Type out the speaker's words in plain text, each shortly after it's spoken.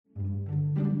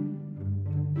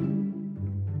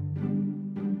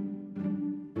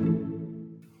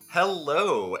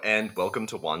Hello, and welcome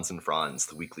to Wands and Fronds,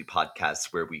 the weekly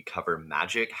podcast where we cover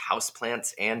magic,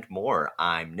 houseplants, and more.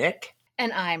 I'm Nick.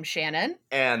 And I'm Shannon.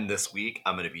 And this week,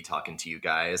 I'm going to be talking to you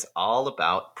guys all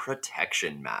about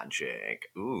protection magic.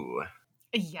 Ooh.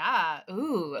 Yeah,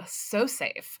 so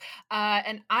safe.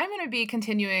 And I'm going to be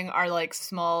continuing our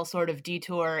small sort of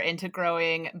detour into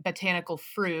growing botanical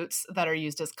fruits that are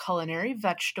used as culinary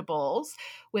vegetables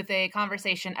with a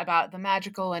conversation about the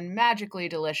magical and magically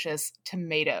delicious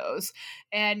tomatoes.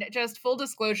 And just full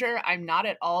disclosure, I'm not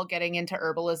at all getting into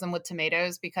herbalism with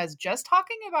tomatoes because just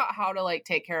talking about how to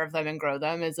take care of them and grow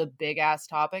them is a big ass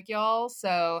topic, y'all.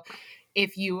 So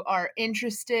if you are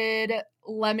interested,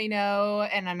 let me know,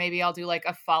 and then maybe I'll do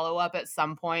a follow-up at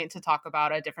some point to talk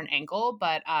about a different angle,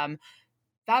 but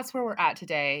that's where we're at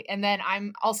today. And then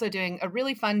I'm also doing a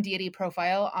really fun deity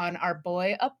profile on our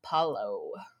boy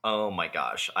Apollo. Oh my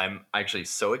gosh, I'm actually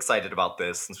so excited about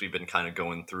this since we've been kind of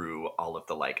going through all of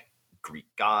the Greek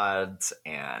gods,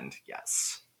 and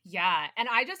yes. Yeah, and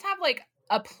I just have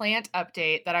a plant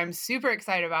update that I'm super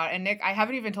excited about. And Nick, I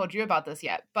haven't even told you about this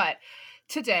yet, but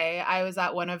today I was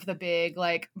at one of the big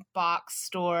box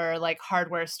store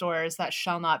hardware stores that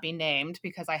shall not be named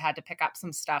because I had to pick up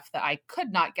some stuff that I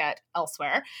could not get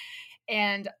elsewhere.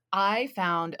 And I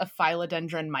found a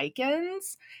philodendron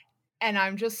micans, and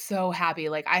I'm just so happy.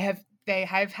 I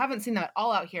haven't seen them at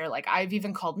all out here. I've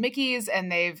even called Mickey's, and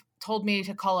they've told me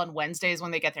to call on Wednesdays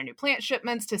when they get their new plant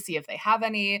shipments to see if they have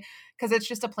any, because it's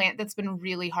just a plant that's been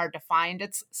really hard to find.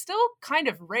 It's still kind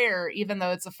of rare, even though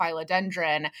it's a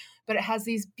philodendron, but it has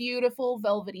these beautiful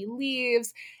velvety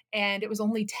leaves, and it was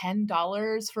only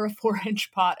 $10 for a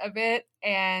 4-inch pot of it.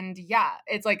 And yeah,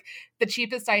 it's the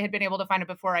cheapest I had been able to find it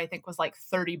before, I think, was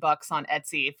 $30 on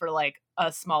Etsy for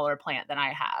a smaller plant than I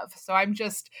have. So I'm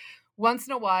just, once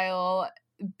in a while,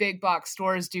 big box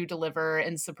stores do deliver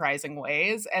in surprising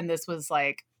ways, and this was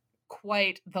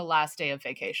quite the last day of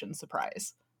vacation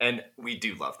surprise. And we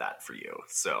do love that for you,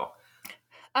 so.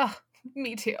 Oh,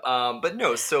 me too. But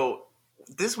no, so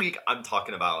this week I'm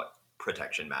talking about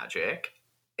protection magic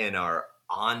in our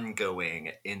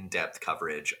ongoing in-depth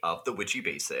coverage of the witchy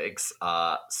basics.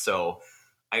 So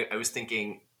I was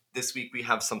thinking this week we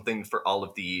have something for all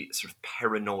of the sort of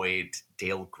paranoid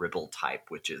Dale Gribble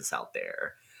type witches out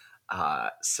there.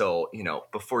 So,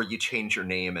 before you change your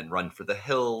name and run for the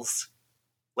hills,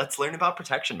 let's learn about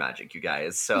protection magic, you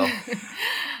guys. So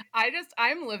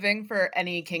I'm living for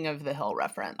any King of the Hill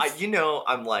reference.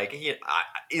 I'm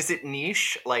is it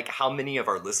niche? How many of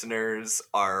our listeners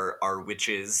are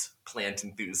witches, plant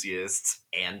enthusiasts,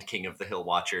 and King of the Hill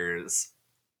watchers?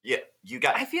 Yeah, you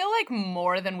got. I feel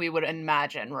more than we would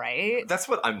imagine, right? That's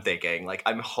what I'm thinking.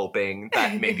 I'm hoping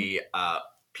that maybe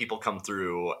people come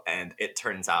through and it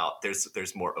turns out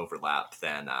there's more overlap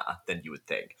than you would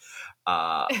think.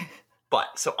 But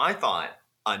so I thought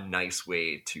a nice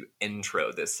way to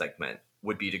intro this segment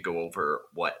would be to go over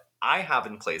what I have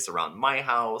in place around my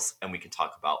house, and we can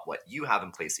talk about what you have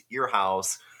in place at your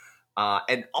house,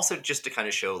 and also just to kind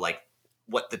of show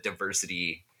what the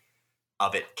diversity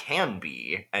of it can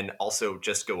be, and also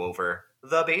just go over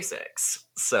the basics.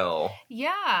 So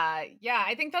yeah,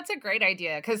 I think that's a great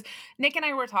idea, because Nick and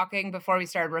I were talking before we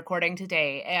started recording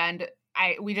today, and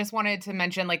we just wanted to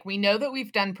mention, we know that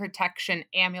we've done protection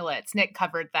amulets. Nick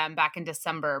covered them back in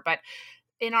December, but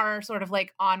in our sort of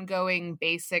ongoing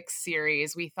basics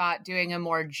series, we thought doing a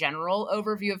more general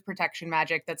overview of protection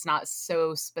magic that's not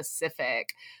so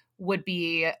specific would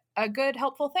be a good,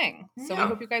 helpful thing. So we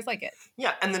hope you guys like it.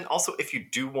 Yeah, and then also, if you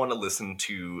do want to listen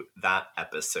to that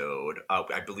episode,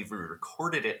 I believe we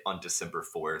recorded it on December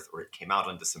 4th, or it came out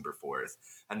on December 4th,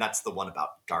 and that's the one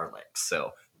about garlic.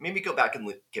 So maybe go back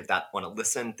and give that one a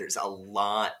listen. There's a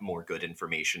lot more good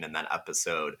information in that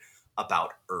episode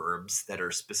about herbs that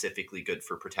are specifically good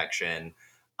for protection.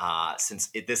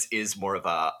 Since this is more of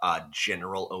a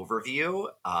general overview,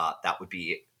 that would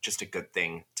be just a good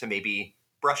thing to maybe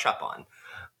brush up on.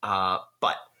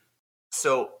 But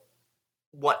so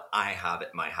what I have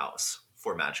at my house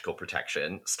for magical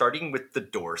protection, starting with the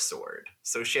door sword.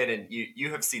 So Shannon,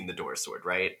 you have seen the door sword,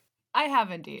 right? I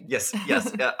have indeed. Yes.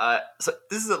 So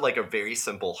this is a very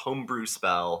simple homebrew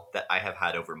spell that I have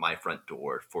had over my front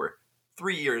door for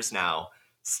 3 years now,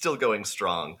 still going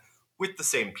strong with the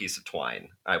same piece of twine,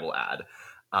 I will add.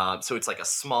 So it's a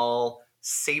small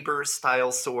saber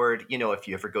style sword. If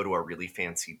you ever go to a really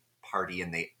fancy party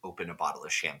and they open a bottle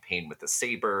of champagne with a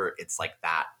saber, it's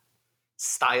that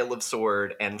style of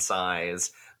sword and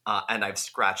size. And I've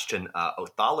scratched an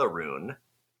Othala rune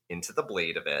into the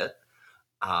blade of it.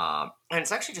 And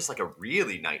it's actually just a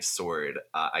really nice sword.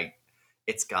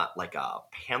 It's got a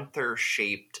panther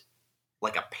shaped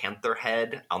like a panther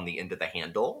head on the end of the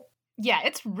handle. Yeah,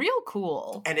 it's real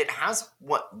cool. And it has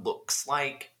what looks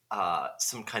like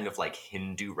some kind of like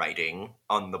Hindu writing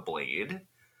on the blade,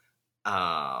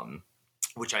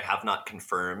 which I have not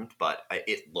confirmed, but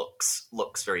it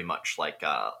looks very much like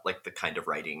the kind of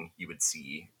writing you would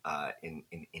see in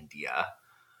India.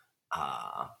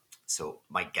 So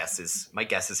my guess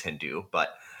is Hindu, but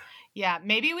yeah,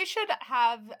 maybe we should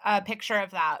have a picture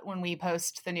of that when we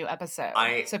post the new episode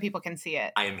so people can see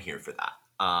it. I am here for that.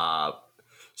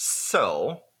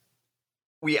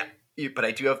 But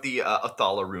I do have the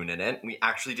Athala rune in it. We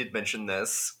actually did mention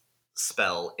this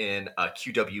spell in a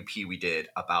QWP we did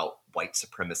about white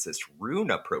supremacist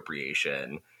rune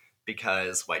appropriation,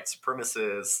 because white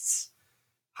supremacists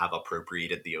have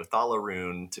appropriated the Othala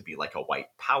rune to be like a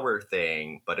white power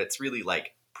thing, but it's really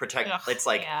like it's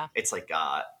like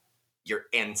your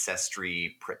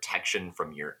ancestry, protection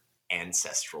from your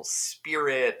ancestral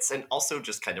spirits, and also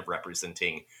just kind of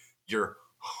representing your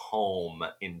home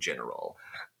in general.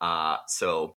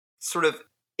 So sort of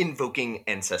invoking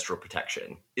ancestral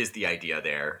protection is the idea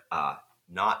there,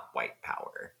 not white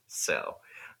power. So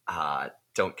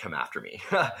don't come after me.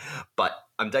 But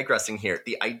I'm digressing here.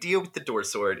 The idea with the door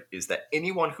sword is that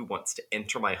anyone who wants to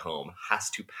enter my home has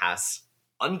to pass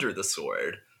under the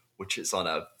sword, which is on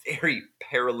a very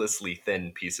perilously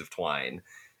thin piece of twine.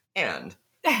 And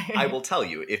I will tell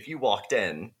you, if you walked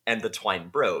in and the twine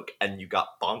broke and you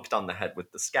got bonked on the head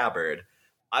with the scabbard,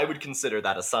 I would consider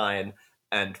that a sign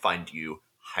and find you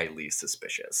highly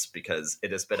suspicious, because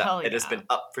it has been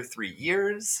up for 3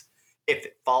 years. If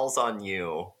it falls on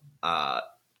you,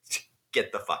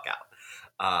 get the fuck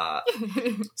out.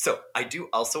 So I do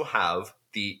also have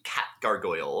the cat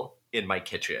gargoyle in my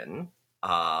kitchen.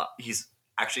 He's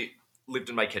actually lived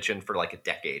in my kitchen for like a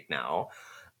decade now.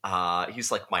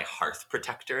 He's like my hearth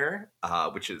protector,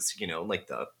 which is, like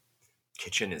the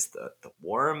kitchen is the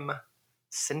warm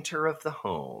center of the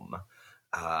home.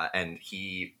 And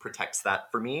he protects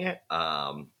that for me.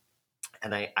 And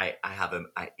I have him,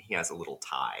 he has a little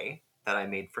tie that I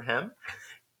made for him.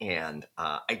 And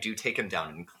I do take him down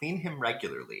and clean him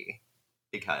regularly,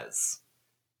 because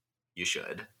you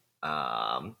should.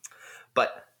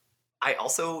 But I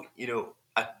also,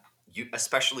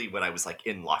 especially when I was like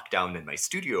in lockdown in my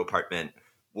studio apartment,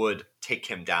 would take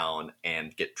him down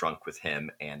and get drunk with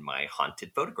him and my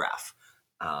haunted photograph.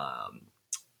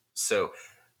 So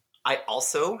I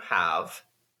also have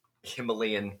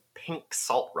Himalayan pink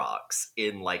salt rocks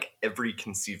in like every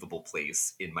conceivable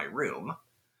place in my room,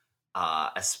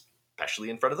 especially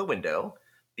in front of the window,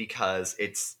 because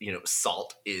it's,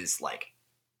 salt is like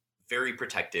very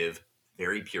protective,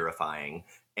 very purifying.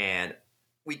 And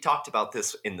we talked about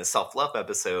this in the self-love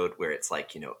episode, where it's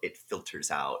like, it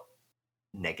filters out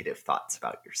negative thoughts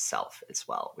about yourself as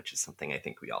well, which is something I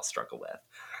think we all struggle with.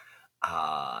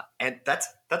 And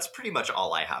that's pretty much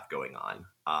all I have going on.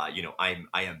 I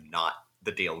am not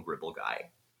the Dale Gribble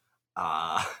guy.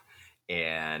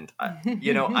 And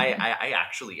I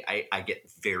actually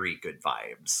get very good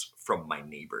vibes from my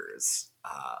neighbors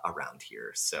around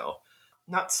here, so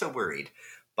not so worried.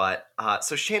 But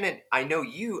so Shannon, I know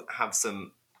you have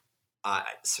some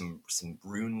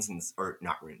runes or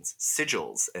not runes,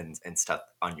 sigils and stuff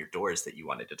on your doors that you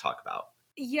wanted to talk about.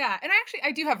 Yeah, and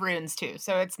I do have runes too,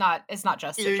 so it's not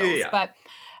just sigils, yeah. But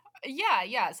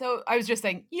yeah. So I was just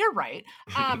saying, you're right.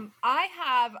 I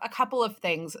have a couple of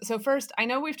things. So first, I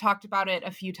know we've talked about it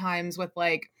a few times with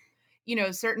like,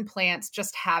 certain plants,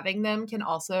 just having them can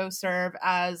also serve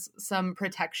as some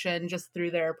protection just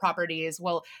through their properties.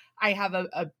 Well, I have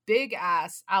a big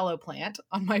ass aloe plant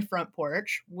on my front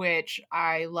porch, which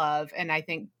I love, and I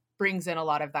think brings in a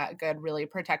lot of that good, really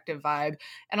protective vibe,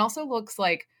 and also looks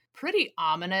like pretty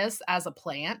ominous as a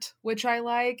plant, which I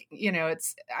like.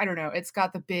 I don't know, it's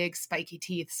got the big spiky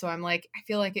teeth, so I'm like, I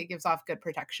feel like it gives off good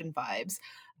protection vibes.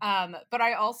 But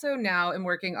I also now am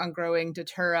working on growing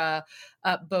Datura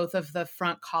up both of the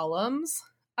front columns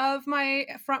of my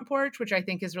front porch, which I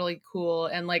think is really cool.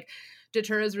 And like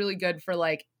Datura is really good for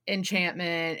like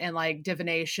enchantment and like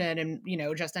divination and,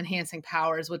 just enhancing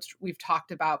powers, which we've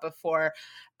talked about before.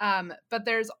 But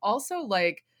there's also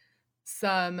like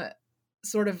some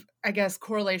sort of, I guess,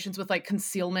 correlations with like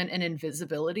concealment and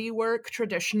invisibility work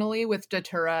traditionally with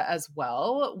Datura as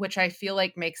well, which I feel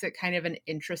like makes it kind of an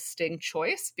interesting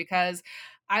choice, because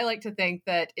I like to think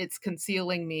that it's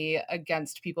concealing me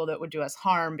against people that would do us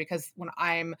harm, because when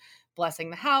I'm blessing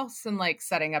the house and like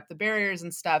setting up the barriers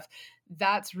and stuff,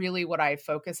 that's really what I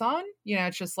focus on.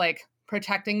 It's just like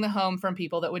protecting the home from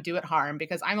people that would do it harm,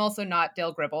 because I'm also not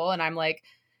Dale Gribble, and I'm like,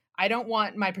 I don't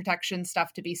want my protection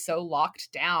stuff to be so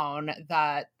locked down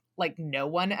that like no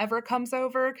one ever comes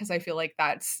over, because I feel like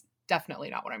that's definitely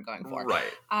not what I'm going for. Right.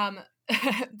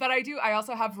 But I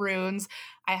also have runes.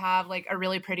 I have like a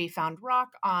really pretty found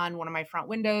rock on one of my front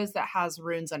windows that has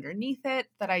runes underneath it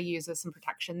that I use as some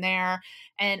protection there.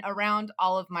 And around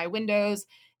all of my windows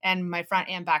and my front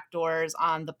and back doors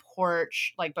on the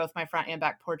porch, like both my front and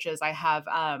back porches, I have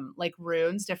like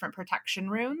runes, different protection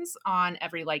runes on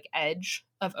every like edge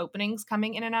of openings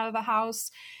coming in and out of the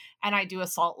house. And I do a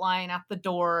salt line at the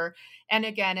door. And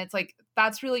again, it's like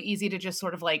that's really easy to just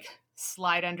sort of like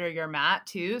slide under your mat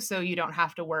too, so you don't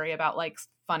have to worry about like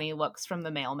funny looks from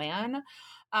the mailman.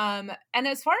 And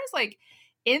as far as like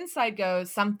inside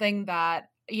goes, something that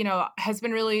has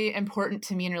been really important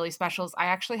to me and really special is I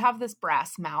actually have this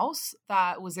brass mouse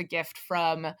that was a gift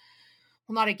from, well,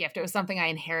 not a gift, it was something I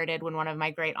inherited when one of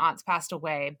my great aunts passed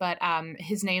away, but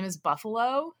his name is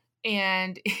Buffalo,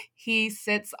 and he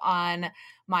sits on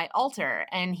my altar,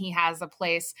 and he has a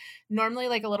place normally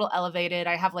like a little elevated.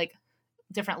 I have like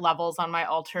different levels on my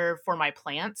altar for my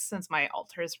plants, since my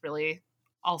altar is really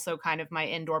also kind of my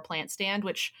indoor plant stand,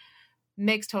 which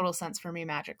makes total sense for me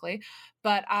magically.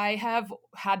 But I have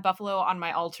had Buffalo on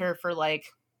my altar for like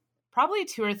probably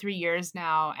 2 or 3 years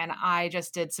now, and I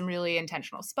just did some really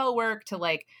intentional spell work to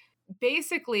like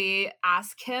basically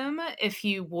ask him if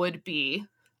he would be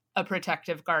a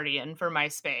protective guardian for my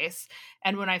space.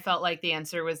 And when I felt like the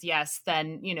answer was yes,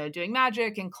 then, doing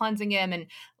magic and cleansing him. And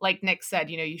like Nick said,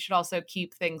 you should also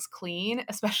keep things clean,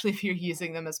 especially if you're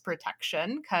using them as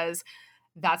protection, because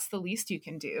that's the least you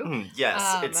can do.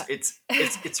 Yes,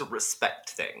 it's a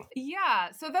respect thing.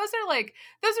 Yeah, so those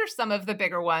are some of the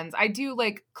bigger ones. I do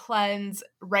like cleanse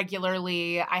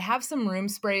regularly. I have some room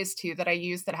sprays too that I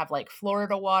use that have like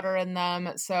Florida water in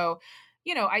them. So,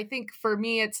 I think for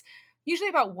me it's usually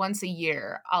about once a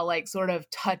year I'll like sort of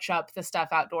touch up the stuff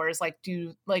outdoors, like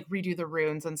redo the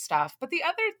runes and stuff. But the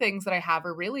other things that I have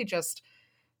are really just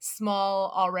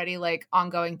small, already like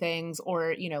ongoing things,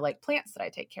 or like plants that I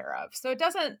take care of. So it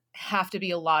doesn't have to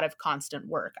be a lot of constant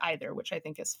work either, which I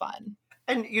think is fun.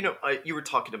 And you were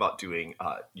talking about doing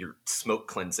your smoke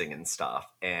cleansing and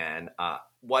stuff, and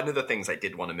one of the things I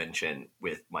did want to mention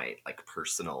with my like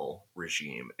personal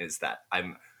regime is that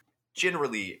I'm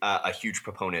generally a huge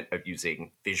proponent of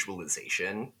using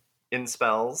visualization in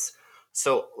spells.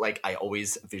 So like I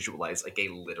always visualize like a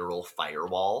literal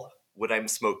firewall when I'm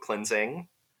smoke cleansing,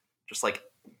 just like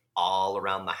all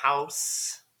around the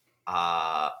house,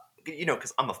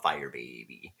 because I'm a fire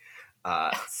baby.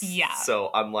 Yeah. So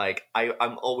I'm like,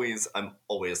 I'm always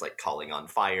like calling on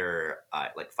fire.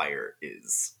 Like fire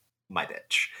is my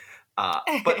bitch.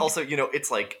 But also,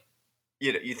 it's like,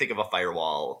 you think of a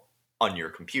firewall on your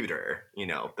computer,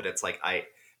 but it's like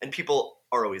and people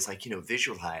are always like,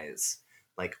 visualize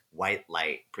like white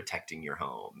light protecting your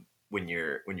home when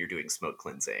you're doing smoke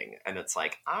cleansing. And it's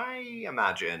like, I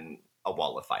imagine a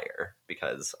wall of fire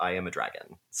because I am a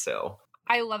dragon. So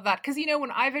I love that. Because,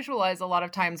 when I visualize a lot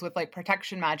of times with like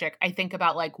protection magic, I think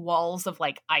about like walls of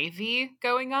like ivy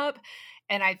going up.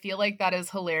 And I feel like that is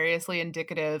hilariously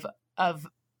indicative of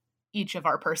each of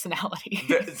our personalities.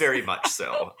 Very much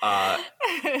so. But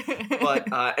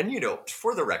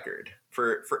for the record,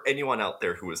 for anyone out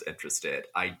there who is interested,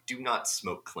 I do not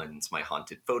smoke cleanse my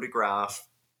haunted photograph.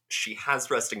 She has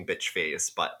resting bitch face,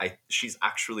 but she's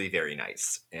actually very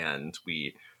nice, and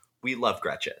we love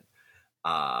Gretchen.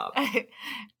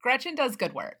 Gretchen does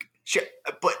good work.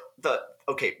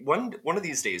 One of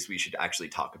these days we should actually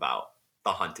talk about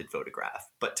the haunted photograph,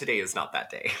 but today is not that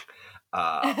day.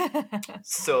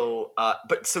 So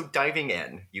diving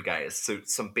in, you guys, so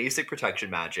some basic protection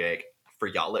magic for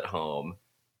y'all at home,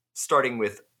 starting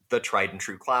with the tried and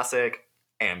true classic,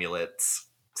 amulets.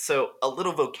 So a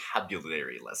little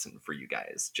vocabulary lesson for you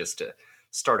guys, just to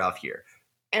start off here.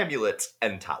 Amulets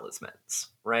and talismans,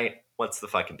 right? What's the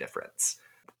fucking difference?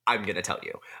 I'm gonna tell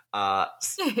you.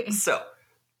 So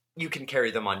you can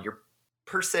carry them on your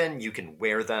person, you can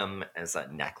wear them as a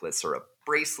necklace or a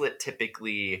bracelet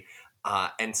typically.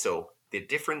 And so the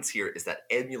difference here is that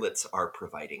amulets are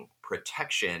providing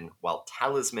protection, while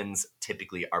talismans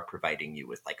typically are providing you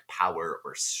with like power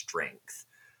or strength.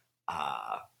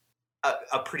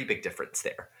 A pretty big difference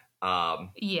there.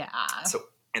 Yeah. So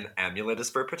an amulet is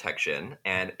for protection,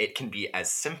 and it can be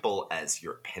as simple as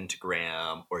your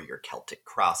pentagram or your Celtic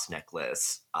cross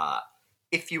necklace,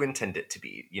 if you intend it to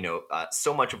be.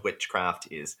 So much of witchcraft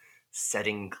is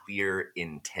setting clear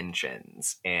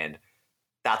intentions, and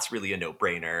that's really a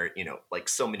no-brainer. Like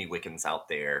so many Wiccans out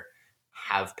there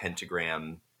have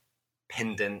pentagram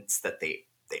pendants that they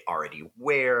already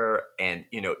wear, and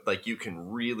like you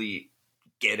can really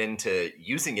get into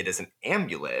using it as an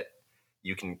amulet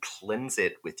You can cleanse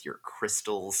it with your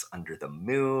crystals under the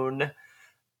moon.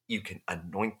 You can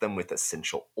anoint them with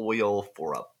essential oil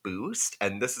for a boost.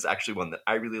 And this is actually one that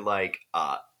I really like.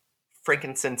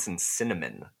 Frankincense and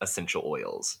cinnamon essential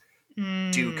oils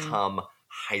do come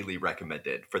highly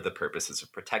recommended for the purposes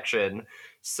of protection.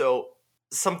 So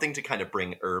something to kind of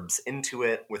bring herbs into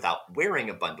it without wearing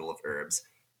a bundle of herbs.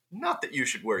 Not that you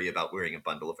should worry about wearing a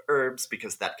bundle of herbs,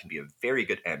 because that can be a very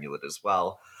good amulet as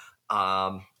well.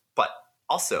 But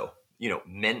also,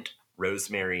 mint,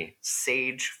 rosemary,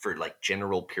 sage for like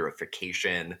general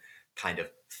purification, kind of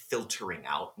filtering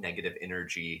out negative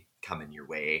energy coming your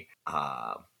way.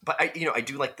 But I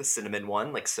do like the cinnamon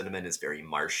one. Like, cinnamon is very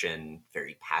Martian,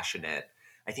 very passionate.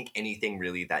 I think anything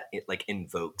really that it like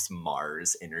invokes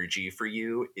Mars energy for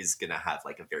you is gonna have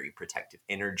like a very protective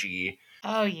energy.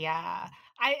 Oh yeah.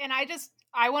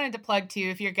 I wanted to plug too,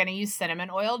 if you're gonna use cinnamon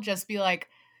oil, just be like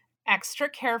extra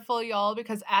careful, y'all,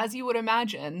 because as you would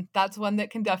imagine, that's one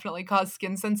that can definitely cause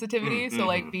skin sensitivity. So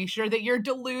like be sure that you're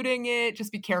diluting it.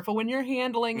 Just be careful when you're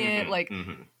handling it. Like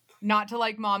not to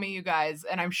like mommy you guys.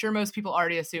 And I'm sure most people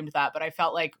already assumed that, but I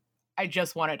felt like I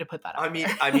just wanted to put that out there.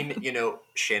 I mean,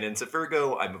 Shannon's a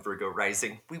Virgo, I'm a Virgo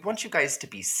rising. We want you guys to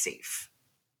be safe.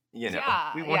 We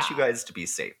want you guys to be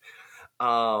safe.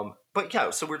 But yeah,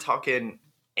 so we're talking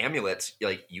amulets.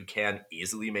 Like, you can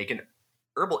easily make an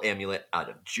herbal amulet out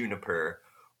of juniper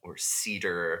or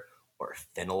cedar or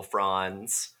fennel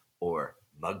fronds or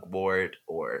mugwort,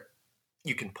 or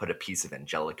you can put a piece of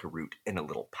angelica root in a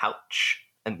little pouch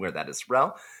and wear that as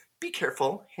well. Be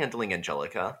careful handling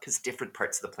angelica, because different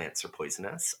parts of the plants are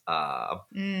poisonous.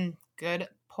 Good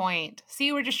point.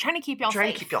 See, we're just trying to keep y'all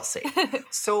safe.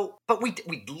 So, but we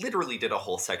literally did a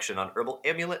whole section on herbal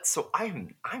amulets, so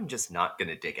I'm just not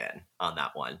gonna dig in on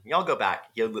that one. Y'all go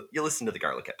back, you listen to the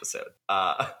garlic episode.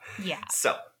 Yeah.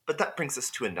 So, but that brings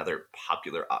us to another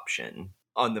popular option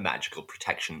on the magical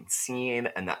protection scene,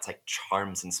 and that's like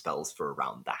charms and spells for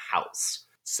around the house.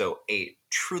 So a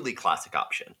truly classic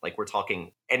option, like we're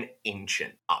talking an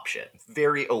ancient option,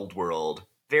 very old world,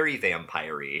 very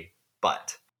vampire-y,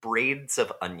 but braids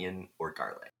of onion or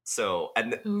garlic. So,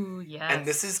 and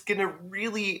this is gonna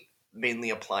really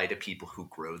mainly apply to people who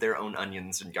grow their own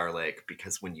onions and garlic,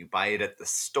 because when you buy it at the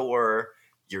store,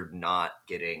 you're not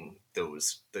getting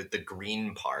the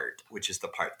green part, which is the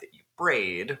part that you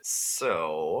braid.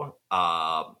 So,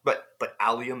 but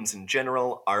alliums in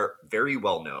general are very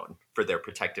well known for their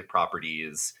protective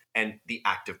properties, and the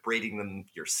act of braiding them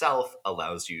yourself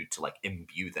allows you to like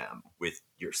imbue them with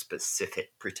your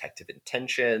specific protective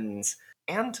intentions.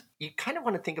 And you kind of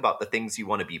want to think about the things you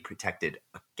want to be protected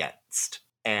against.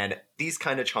 And these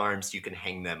kind of charms, you can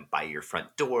hang them by your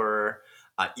front door.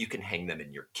 You can hang them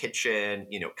in your kitchen,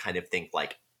 kind of think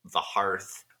like the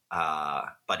hearth,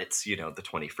 but it's, the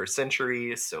 21st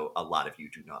century. So a lot of you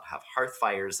do not have hearth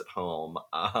fires at home.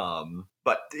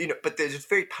 But there's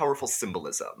very powerful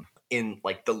symbolism in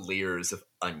like the layers of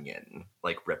onion,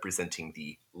 like representing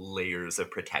the layers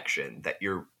of protection that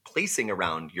you're placing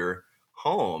around your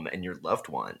home and your loved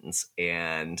ones.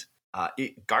 And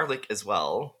garlic as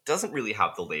well doesn't really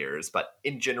have the layers, but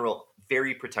in general,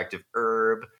 very protective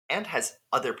herb, and has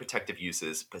other protective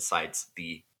uses besides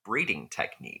the braiding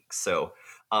technique. So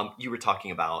you were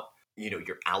talking about,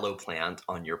 your aloe plant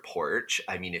on your porch.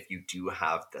 I mean, if you do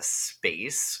have the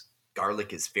space,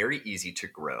 garlic is very easy to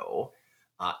grow.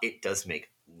 It does make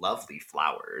lovely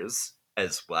flowers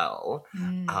as well.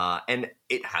 And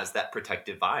it has that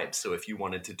protective vibe. So if you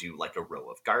wanted to do like a row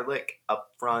of garlic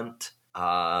up front,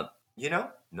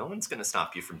 no one's going to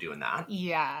stop you from doing that.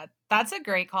 Yeah, that's a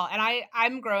great call. And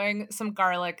I'm growing some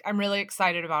garlic. I'm really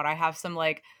excited about it. I have some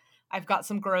I've got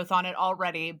some growth on it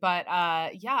already. But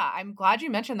yeah, I'm glad you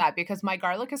mentioned that, because my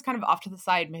garlic is kind of off to the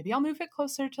side. Maybe I'll move it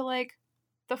closer to like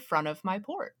the front of my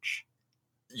porch.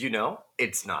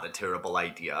 It's not a terrible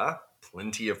idea.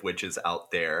 Plenty of witches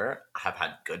out there have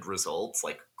had good results,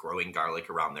 like growing garlic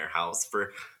around their house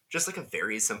for just like a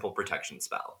very simple protection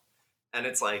spell. And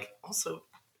it's like, also,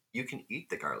 you can eat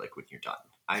the garlic when you're done.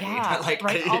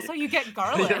 Right. Also, you get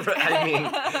garlic.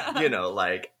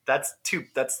 Like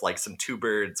that's like some two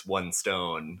birds, one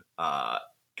stone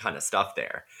kind of stuff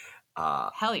there.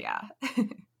 Hell yeah.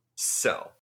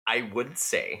 So I would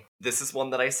say this is one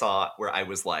that I saw where I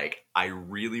was like, I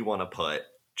really want to put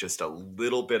just a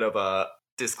little bit of a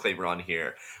disclaimer on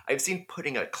here. I've seen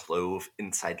putting a clove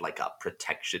inside like a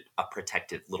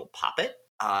protective little poppet.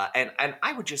 And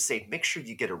I would just say, make sure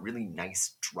you get a really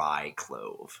nice dry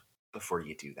clove before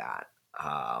you do that.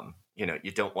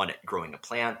 You don't want it growing a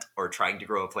plant or trying to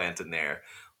grow a plant in there,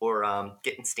 or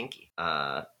getting stinky.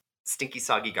 Stinky,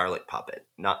 soggy garlic poppet.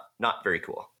 Not very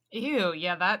cool. Ew,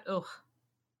 yeah, that, ugh.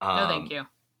 No, thank Um, you.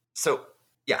 so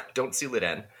yeah, don't seal it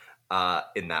in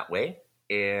that way.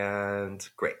 And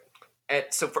great. And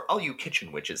so for all you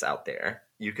kitchen witches out there,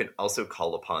 you can also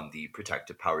call upon the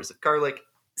protective powers of garlic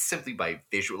simply by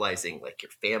visualizing like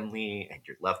your family and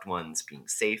your loved ones being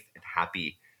safe and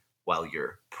happy while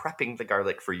you're prepping the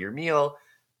garlic for your meal,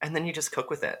 and then you just cook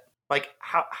with it. Like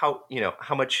how you know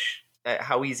how much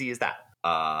how easy is that?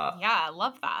 Yeah, I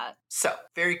love that. So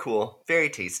very cool, very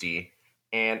tasty,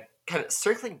 and kind of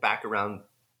circling back around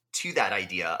to that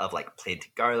idea of like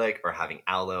planting garlic or having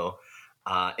aloe.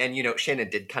 And Shannon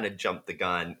did kind of jump the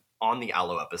gun on the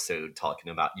aloe episode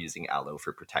talking about using aloe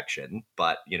for protection,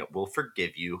 but we'll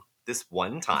forgive you this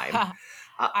one time.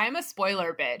 I'm a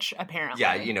spoiler bitch, apparently.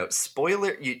 Yeah,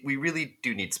 spoiler. We really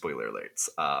do need spoiler alerts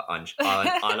on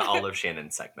all of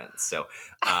Shannon's segments. So,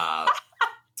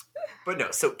 but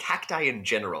no. So cacti in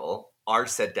general are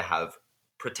said to have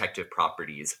protective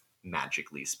properties,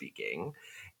 magically speaking.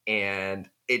 And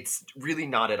it's really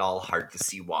not at all hard to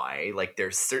see why. Like, they're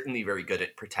certainly very good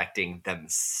at protecting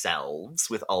themselves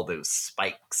with all those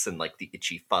spikes and like the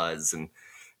itchy fuzz and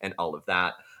all of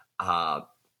that.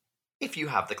 If you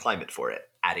have the climate for it,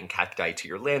 adding cacti to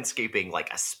your landscaping,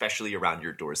 like especially around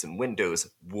your doors and windows,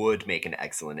 would make an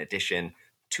excellent addition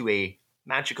to a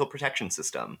magical protection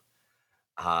system.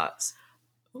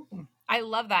 Ooh, I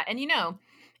love that. And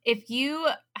if you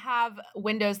have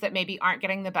windows that maybe aren't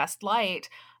getting the best light,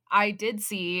 I did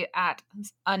see at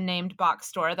unnamed box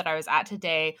store that I was at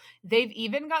today, they've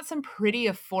even got some pretty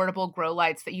affordable grow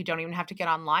lights that you don't even have to get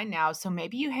online now. So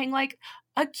maybe you hang like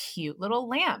a cute little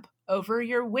lamp over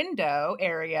your window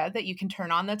area that you can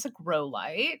turn on that's a grow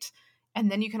light.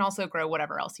 And then you can also grow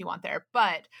whatever else you want there.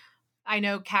 But I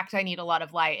know cacti need a lot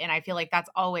of light, and I feel like that's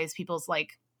always people's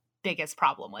like biggest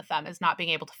problem with them is not being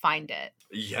able to find it.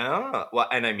 Yeah. Well,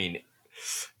 and I mean,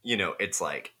 it's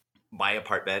like my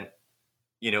apartment,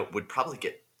 would probably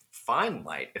get fine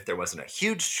light if there wasn't a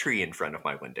huge tree in front of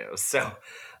my window. So,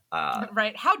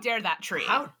 right. How dare that tree?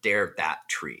 How dare that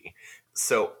tree?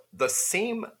 So the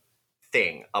same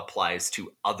thing applies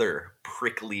to other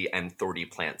prickly and thorny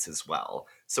plants as well.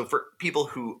 So for people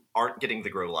who aren't getting the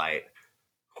grow light,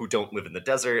 who don't live in the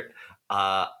desert,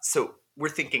 so we're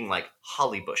thinking like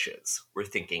holly bushes. We're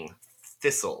thinking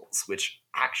thistles, which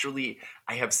actually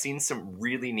I have seen some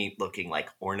really neat looking like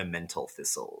ornamental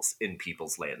thistles in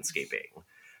people's landscaping.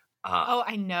 Oh,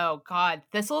 I know. God,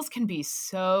 thistles can be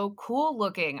so cool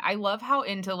looking. I love how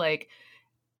into like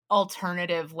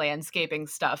alternative landscaping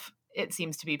stuff it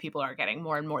seems to be people are getting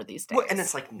more and more these days. Well, and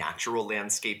it's like natural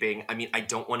landscaping. I mean, I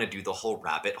don't want to do the whole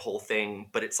rabbit hole thing,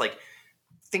 but it's like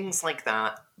things like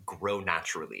that grow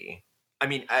naturally. I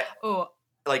mean, oh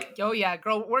yeah,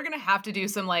 girl, we're gonna have to do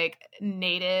some like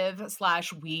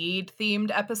native/weed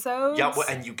themed episodes. Yeah, well,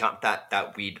 and you got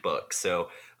that weed book, so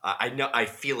I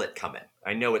feel it coming.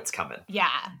 I know it's coming. Yeah,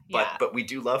 but we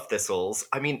do love thistles.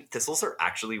 I mean, thistles are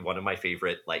actually one of my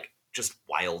favorite, like just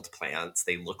wild plants.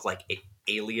 They look like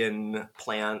alien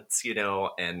plants,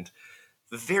 and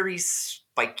very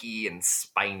spiky and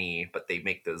spiny, but they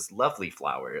make those lovely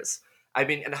flowers. I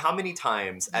mean, and how many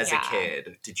times as a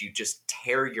kid did you just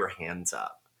tear your hands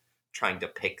up trying to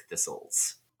pick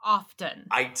thistles? Often.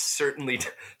 I certainly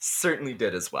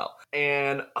did as well.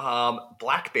 And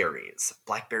blackberries.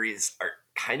 Blackberries are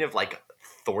kind of like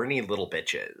thorny little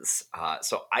bitches.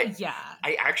 So I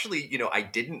actually, I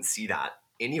didn't see that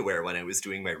anywhere when I was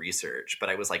doing my research, but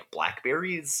I was like,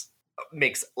 blackberries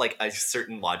makes like a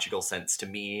certain logical sense to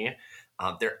me.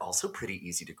 They're also pretty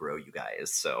easy to grow, you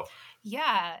guys. So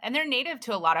yeah, and they're native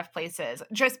to a lot of places.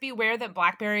 Just beware that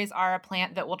blackberries are a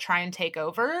plant that will try and take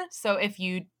over. So if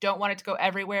you don't want it to go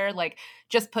everywhere, like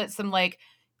just put some like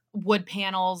wood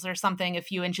panels or something a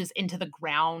few inches into the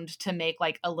ground to make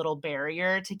like a little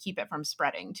barrier to keep it from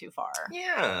spreading too far.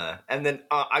 Yeah. And then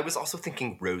I was also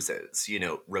thinking roses.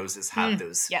 Roses have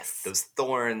those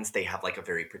thorns. They have like a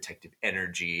very protective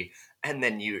energy. And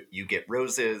then you get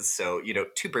roses. So,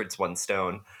 two birds, one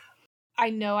stone. I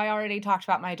know I already talked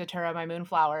about my datura, my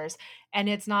moonflowers, and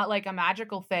it's not like a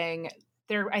magical thing.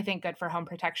 They're, I think, good for home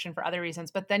protection for other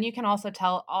reasons. But then you can also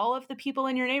tell all of the people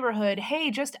in your neighborhood, hey,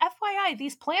 just FYI,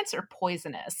 these plants are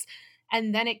poisonous.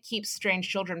 And then it keeps strange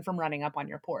children from running up on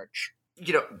your porch.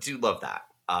 Do love that.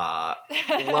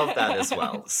 Love that as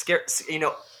well.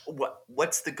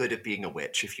 What's the good of being a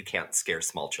witch if you can't scare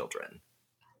small children?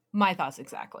 My thoughts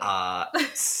exactly.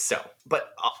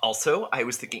 But also, I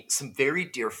was thinking some very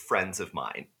dear friends of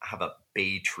mine have a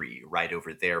bay tree right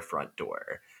over their front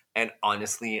door. And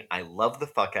honestly, I love the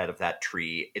fuck out of that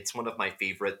tree. It's one of my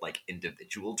favorite, like,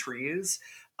 individual trees.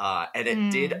 And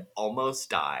it did almost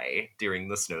die during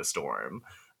the snowstorm.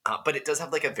 But it does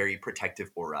have like a very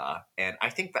protective aura. And I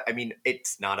think that, I mean,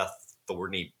 it's not a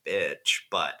thorny bitch,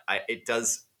 but it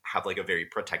does have like a very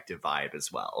protective vibe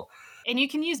as well. And you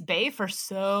can use Bay for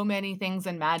so many things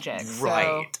in Magic.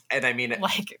 Right. So, And I mean,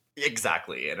 like,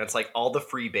 exactly. And it's like all the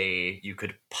free Bay you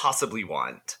could possibly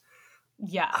want.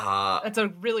 yeah, that's a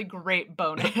really great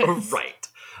bonus. Right.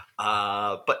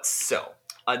 But so,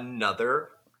 another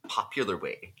popular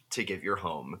way to give your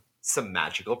home some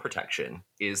magical protection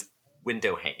is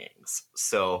window hangings.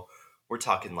 So, we're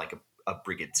talking like a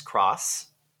Brigad's Cross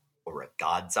or a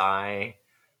God's Eye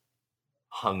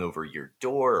hung over your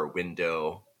door or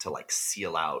window to like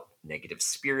seal out negative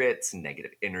spirits and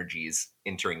negative energies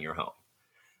entering your home.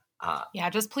 Yeah,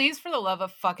 just please, for the love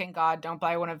of fucking God, don't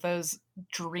buy one of those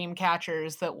dream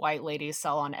catchers that white ladies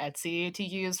sell on Etsy to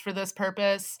use for this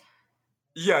purpose.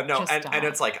 Yeah, no, Just and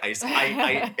it's like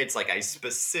don't. it's like I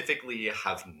specifically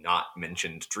have not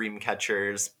mentioned dream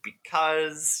catchers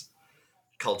because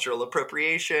cultural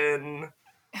appropriation.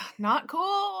 Not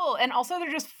cool. And also, they're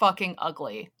just fucking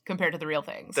ugly compared to the real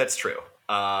things. That's true.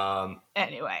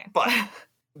 Anyway. But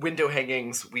window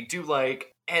hangings we do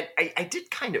like, and I did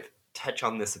kind of touch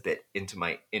on this a bit in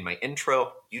my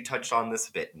intro. You touched on this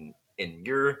a bit in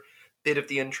your bit of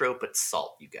the intro, but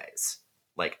salt, you guys.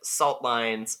 Like salt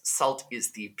lines, salt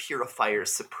is the purifier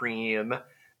supreme,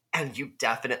 and you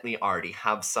definitely already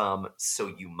have some,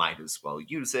 so you might as well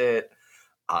use it.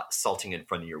 Salting in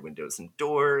front of your windows and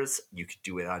doors. You could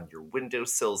do it on your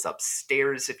windowsills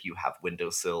upstairs if you have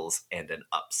windowsills and an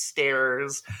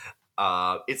upstairs.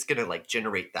 It's gonna like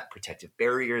generate that protective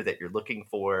barrier that you're looking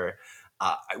for.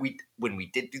 When we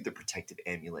did do the protective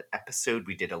amulet episode,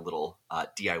 we did a little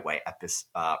DIY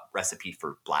recipe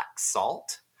for black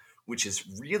salt, which is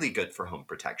really good for home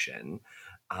protection.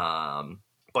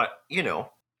 But you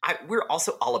know, we're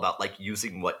also all about like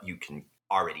using what you can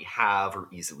already have or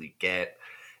easily get,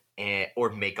 or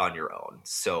make on your own.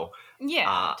 So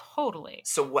yeah, totally.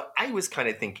 So what I was kind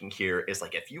of thinking here is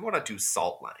like if you want to do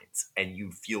salt lines and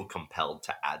you feel compelled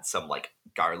to add some like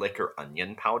garlic or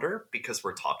onion powder, because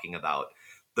we're talking about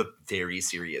the very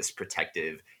serious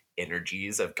protective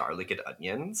energies of garlic and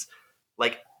onions,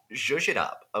 like zhuzh it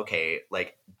up, okay?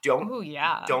 Like Ooh,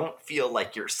 yeah. don't feel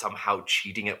like you're somehow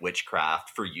cheating at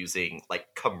witchcraft for using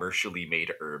like commercially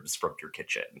made herbs from your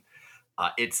kitchen.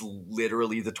 It's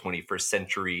literally the 21st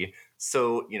century.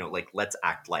 So, you know, like, let's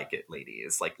act like it,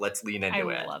 ladies. Like, let's lean into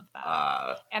it. I love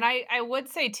that. And I would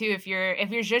say, too, if you're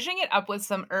zhuzhing it up with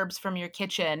some herbs from your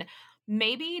kitchen,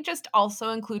 maybe just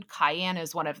also include cayenne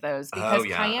as one of those, because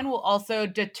cayenne will also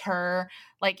deter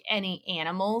like any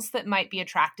animals that might be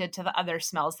attracted to the other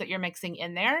smells that you're mixing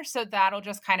in there. So that'll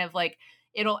just kind of like,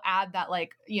 it'll add that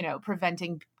like, you know,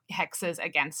 preventing hexes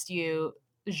against you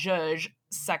zhuzh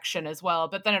section as well,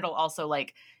 but then it'll also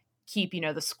like keep, you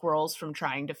know, the squirrels from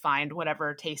trying to find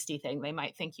whatever tasty thing they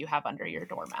might think you have under your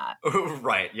doormat.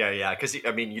 Right, yeah, because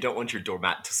I mean, you don't want your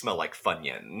doormat to smell like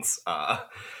Funyuns.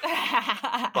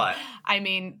 But I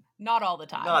mean, not all the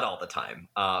time. Not all the time.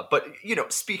 But, you know,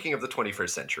 speaking of the 21st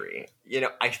century, you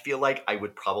know, I feel like I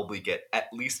would probably get at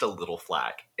least a little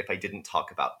flack if I didn't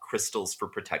talk about crystals for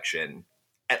protection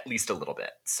at least a little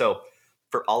bit. So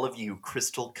for all of you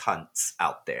crystal cunts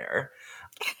out there,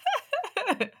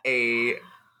 a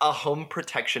home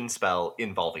protection spell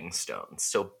involving stones.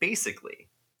 So basically,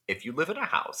 if you live in a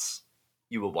house,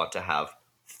 you will want to have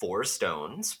 4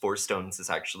 stones. 4 stones is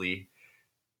actually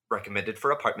recommended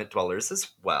for apartment dwellers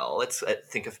as well. It's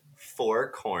think of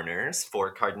 4 corners,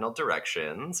 4 cardinal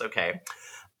directions. Okay,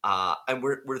 and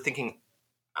we're thinking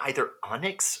either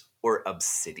onyx or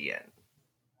obsidian.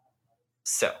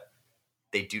 So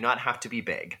they do not have to be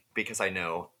big, because I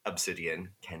know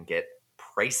obsidian can get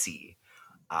pricey.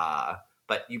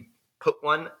 But you put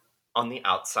one on the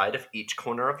outside of each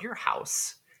corner of your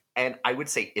house. And I would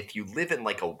say if you live in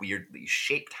like a weirdly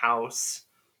shaped house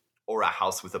or a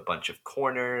house with a bunch of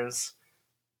corners,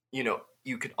 you know,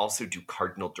 you could also do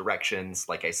cardinal directions.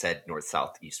 Like I said, north,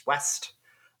 south, east, west.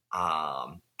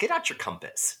 Get out your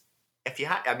compass. If you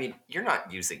I mean, you're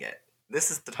not using it. This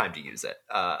is the time to use it.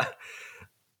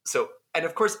 And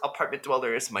of course, apartment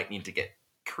dwellers might need to get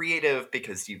creative,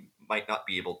 because you might not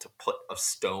be able to put a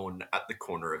stone at the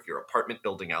corner of your apartment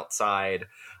building outside.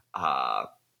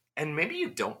 And maybe you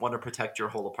don't want to protect your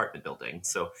whole apartment building,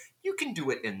 so you can do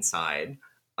it inside.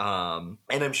 And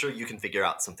I'm sure you can figure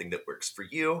out something that works for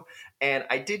you. And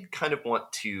I did kind of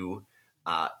want to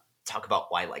talk about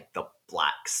why like the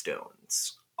black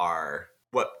stones are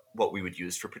what we would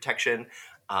use for protection.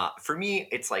 For me,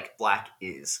 it's like black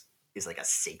is like a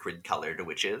sacred color to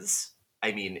witches.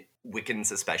 I mean,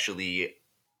 Wiccans especially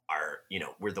are, you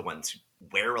know, we're the ones who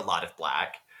wear a lot of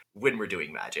black when we're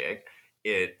doing magic.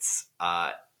 it's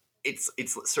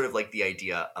sort of like the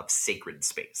idea of sacred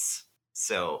space.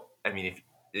 So, I mean,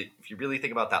 if you really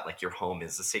think about that, like your home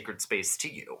is a sacred space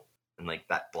to you, and like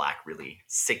that black really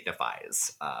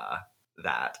signifies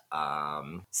that.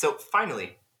 So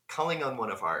finally, calling on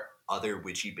one of our other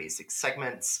witchy basic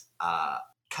segments,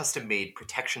 custom-made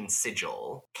protection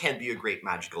sigil can be a great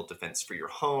magical defense for your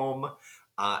home.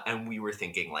 And we were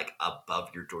thinking like above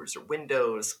your doors or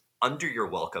windows, under your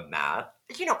welcome mat.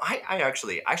 You know, I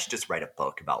should just write a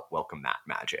book about welcome mat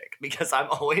magic, because I'm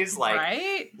always like,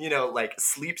 right? you know, like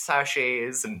sleep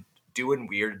sachets and doing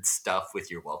weird stuff with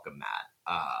your welcome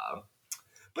mat.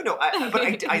 But no,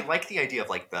 I like the idea of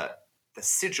like the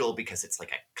sigil, because it's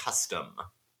like a custom.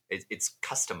 It's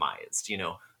customized. You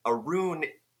know, a rune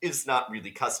is not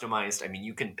really customized. I mean,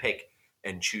 you can pick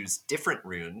and choose different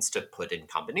runes to put in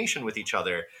combination with each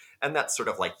other, and that's sort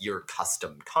of like your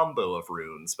custom combo of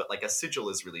runes. But like a sigil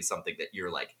is really something that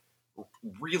you're like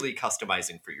really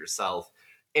customizing for yourself,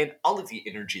 and all of the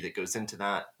energy that goes into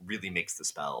that really makes the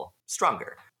spell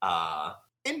stronger,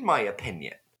 in my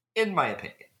opinion.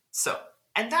 So,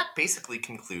 and that basically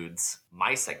concludes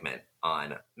my segment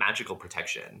on magical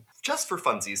protection. Just for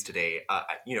funsies today,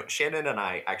 you know, Shannon and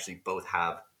I actually both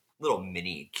have little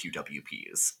mini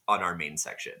QWPs on our main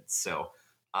section. So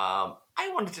I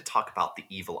wanted to talk about the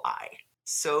evil eye.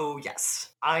 So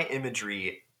yes, eye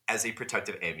imagery as a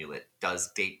protective amulet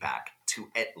does date back to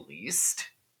at least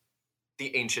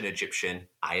the ancient Egyptian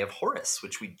Eye of Horus,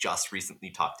 which we just recently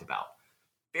talked about.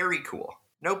 Very cool.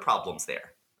 No problems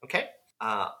there. Okay?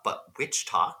 But Witch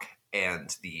Talk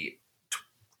and the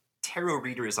tarot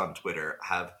readers on Twitter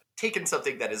have taken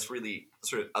something that is really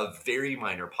sort of a very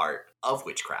minor part of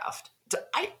witchcraft.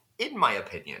 In my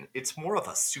opinion, it's more of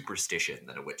a superstition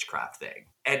than a witchcraft thing.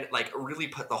 And like really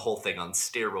put the whole thing on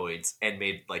steroids and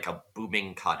made like a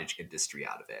booming cottage industry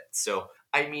out of it. So,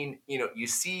 I mean, you know, you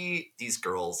see these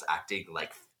girls acting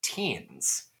like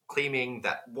teens, claiming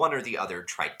that one or the other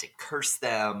tried to curse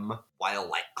them while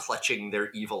like clutching their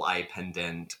evil eye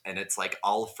pendant, and it's like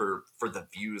all for the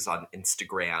views on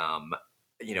Instagram.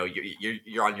 You know,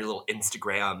 you're on your little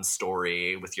Instagram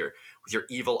story with your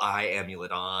evil eye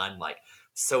amulet on, like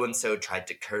so and so tried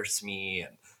to curse me,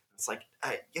 and it's like,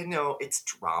 you know, it's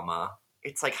drama.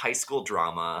 It's like high school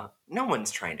drama. No one's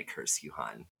trying to curse you,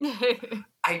 hon.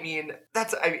 I mean,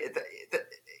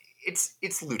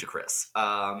 it's ludicrous.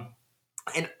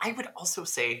 And I would also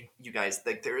say, you guys,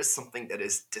 that there is something that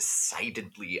is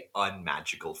decidedly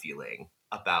unmagical feeling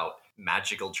about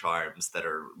magical charms that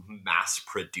are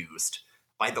mass-produced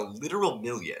by the literal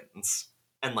millions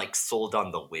and like sold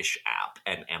on the Wish app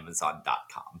and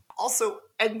Amazon.com. Also,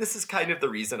 and this is kind of the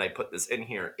reason I put this in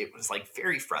here, it was like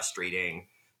very frustrating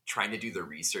trying to do the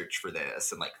research for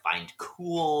this and like find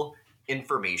cool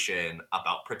information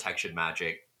about protection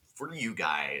magic for you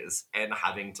guys, and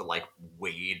having to like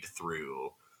wade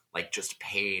through like just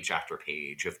page after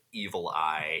page of evil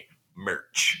eye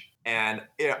merch. And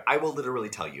I will literally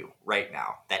tell you right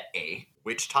now that A,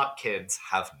 Witch Talk kids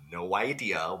have no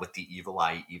idea what the evil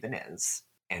eye even is,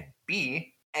 and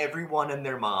B, everyone and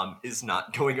their mom is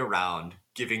not going around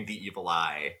giving the evil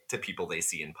eye to people they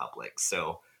see in public.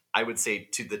 So I would say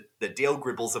to the Dale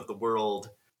Gribbles of the world,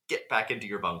 get back into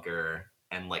your bunker.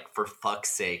 And like, for fuck's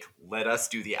sake, let us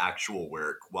do the actual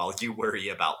work while you worry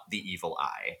about the evil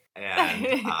eye. And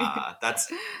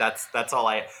that's all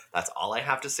I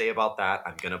have to say about that.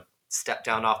 I'm gonna step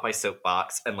down off my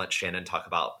soapbox and let Shannon talk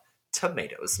about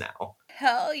tomatoes now.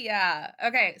 Hell yeah.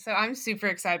 Okay, so I'm super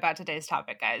excited about today's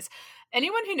topic, guys.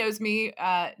 Anyone who knows me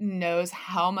knows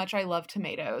how much I love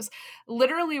tomatoes.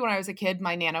 Literally, when I was a kid,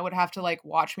 my Nana would have to like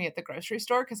watch me at the grocery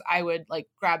store because I would like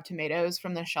grab tomatoes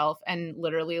from the shelf and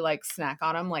literally like snack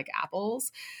on them like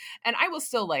apples. And I will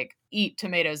still like eat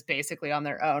tomatoes basically on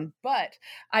their own, but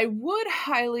I would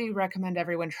highly recommend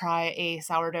everyone try a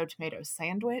sourdough tomato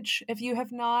sandwich if you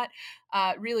have not.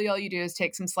 Really, all you do is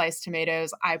take some sliced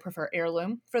tomatoes. I prefer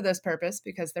heirloom for this purpose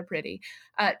because they're pretty.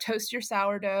 Toast your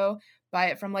sourdough. Buy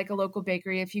it from like a local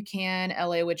bakery if you can.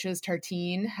 LA Witch's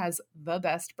Tartine has the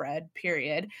best bread,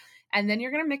 period. And then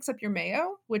you're going to mix up your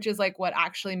mayo, which is like what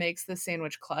actually makes the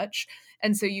sandwich clutch.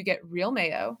 And so you get real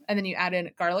mayo, and then you add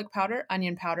in garlic powder,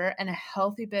 onion powder, and a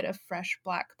healthy bit of fresh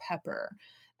black pepper.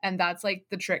 And that's like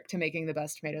the trick to making the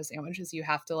best tomato sandwiches. You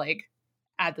have to like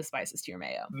add the spices to your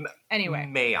mayo. Anyway.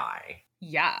 May I?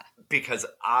 Yeah. Because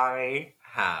I'm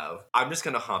just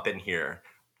going to hop in here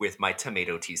with my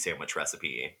tomato tea sandwich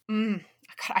recipe. God,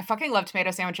 I fucking love tomato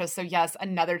sandwiches. So yes,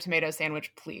 another tomato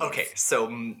sandwich, please. Okay, so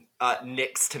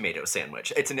Nick's tomato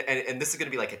sandwich. And this is going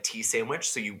to be like a tea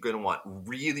sandwich, so you're going to want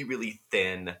really, really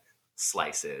thin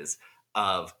slices.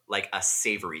 of like a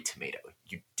savory tomato.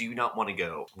 You do not want to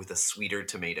go with a sweeter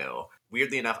tomato.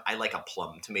 Weirdly enough, I like a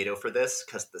plum tomato for this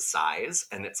because the size,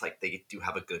 and it's like they do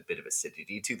have a good bit of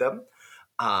acidity to them.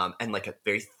 And like a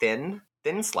very thin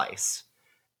slice.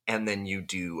 And then you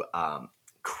do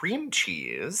cream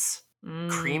cheese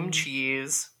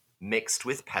mixed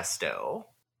with pesto.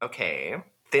 Okay.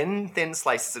 Thin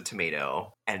slices of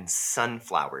tomato and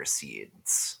sunflower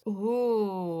seeds.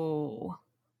 Ooh.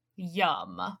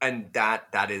 Yum. And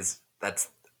that's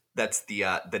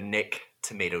the Nick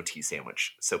tomato tea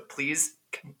sandwich. So please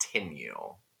continue.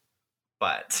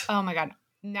 But oh my god.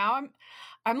 Now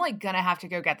I'm like gonna have to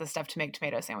go get the stuff to make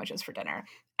tomato sandwiches for dinner.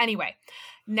 Anyway,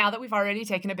 now that we've already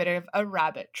taken a bit of a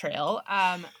rabbit trail,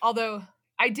 although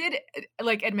I did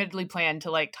like admittedly plan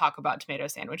to like talk about tomato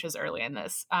sandwiches early in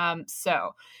this.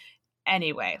 So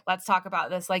anyway, let's talk about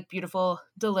this like beautiful,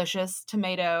 delicious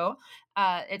tomato.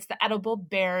 It's the edible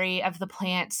berry of the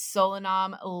plant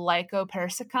Solanum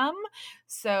lycopersicum.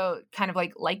 So kind of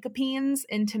like lycopenes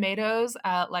in tomatoes,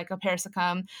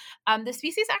 lycopersicum. The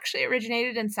species actually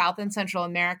originated in South and Central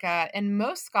America, and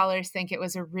most scholars think it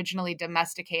was originally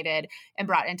domesticated and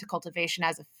brought into cultivation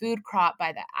as a food crop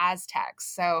by the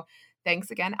Aztecs. So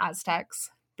thanks again, Aztecs,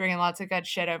 bringing lots of good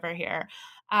shit over here.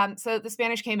 So the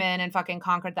Spanish came in and fucking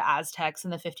conquered the Aztecs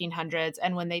in the 1500s.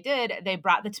 And when they did, they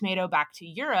brought the tomato back to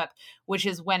Europe, which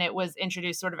is when it was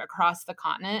introduced sort of across the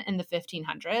continent in the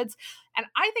 1500s. And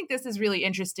I think this is really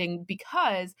interesting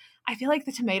because I feel like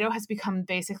the tomato has become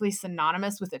basically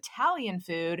synonymous with Italian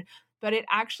food, but it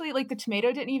actually, like the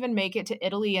tomato didn't even make it to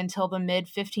Italy until the mid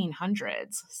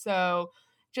 1500s. So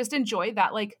just enjoy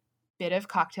that like bit of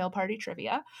cocktail party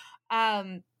trivia.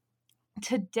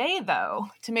 Today, though,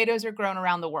 tomatoes are grown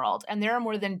around the world, and there are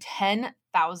more than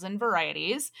 10,000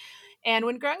 varieties. And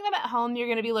when growing them at home, you're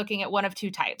going to be looking at one of two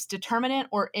types, determinate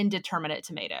or indeterminate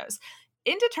tomatoes.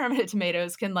 Indeterminate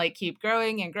tomatoes can like keep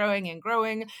growing and growing and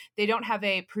growing. They don't have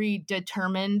a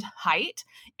predetermined height.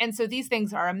 And so these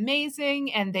things are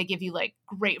amazing and they give you like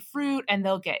great fruit and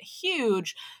they'll get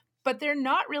huge. But they're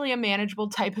not really a manageable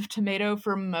type of tomato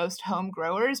for most home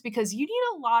growers because you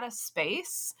need a lot of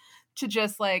space to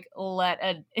just like let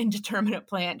an indeterminate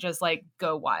plant just like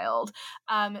go wild.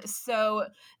 So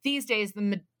these days, the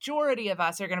majority of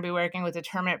us are going to be working with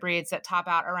determinate breeds that top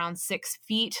out around 6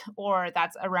 feet, or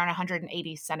that's around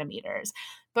 180 centimeters.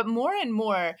 But more and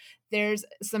more, there's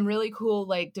some really cool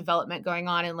like development going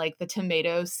on in like the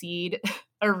tomato seed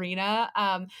arena.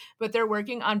 But they're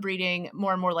working on breeding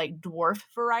more and more like dwarf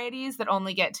varieties that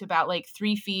only get to about like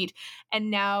 3 feet.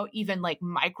 And now even like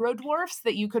micro dwarfs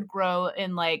that you could grow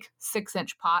in like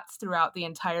 6-inch pots throughout the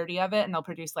entirety of it. And they'll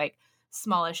produce like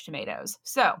smallish tomatoes.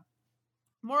 So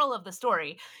moral of the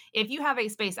story, if you have a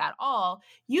space at all,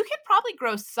 you could probably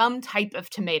grow some type of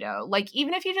tomato, like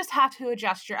even if you just have to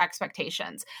adjust your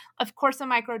expectations. Of course, a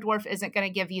micro dwarf isn't going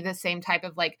to give you the same type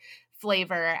of like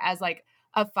flavor as like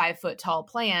a 5-foot tall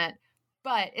plant,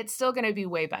 but it's still going to be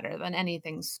way better than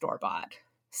anything store-bought.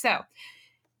 So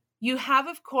you have,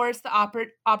 of course, the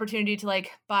opportunity to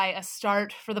like buy a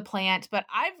start for the plant, but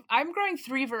I'm growing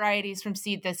 3 varieties from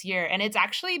seed this year, and it's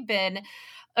actually been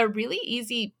a really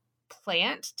easy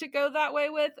plant to go that way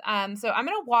with. So I'm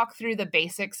going to walk through the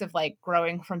basics of like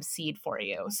growing from seed for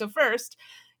you. So first,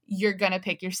 you're going to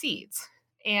pick your seeds.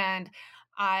 And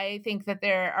I think that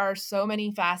there are so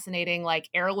many fascinating like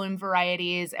heirloom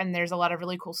varieties, and there's a lot of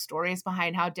really cool stories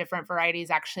behind how different varieties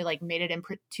actually like made it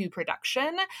into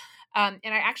production. And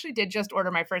I actually did just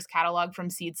order my first catalog from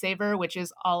Seed Saver, which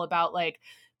is all about like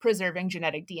preserving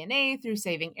genetic DNA through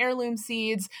saving heirloom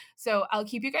seeds. So I'll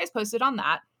keep you guys posted on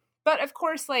that. But of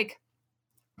course, like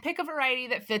pick a variety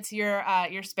that fits your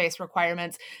space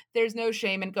requirements. There's no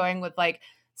shame in going with like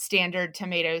standard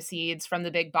tomato seeds from the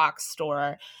big box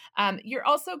store. You're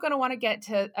also going to want to get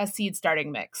to a seed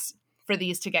starting mix for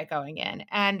these to get going in.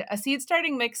 And a seed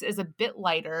starting mix is a bit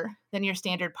lighter than your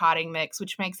standard potting mix,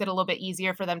 which makes it a little bit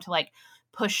easier for them to like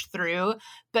push through.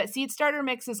 But seed starter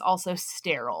mix is also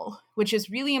sterile, which is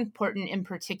really important in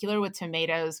particular with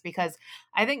tomatoes, because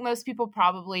I think most people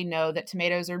probably know that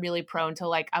tomatoes are really prone to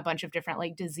like a bunch of different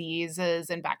like diseases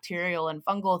and bacterial and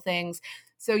fungal things.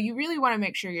 So you really want to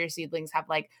make sure your seedlings have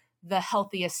like the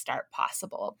healthiest start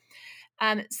possible.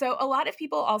 So a lot of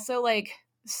people also like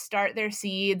start their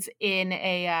seeds in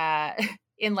a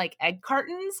in like egg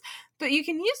cartons, but you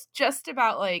can use just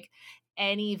about like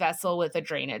any vessel with a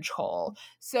drainage hole.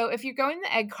 So if you're going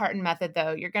the egg carton method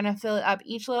though, you're going to fill up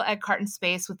each little egg carton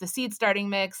space with the seed starting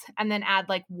mix and then add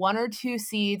like 1 or 2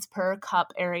 seeds per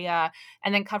cup area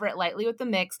and then cover it lightly with the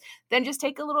mix. Then just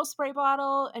take a little spray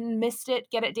bottle and mist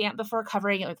it, get it damp before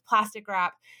covering it with plastic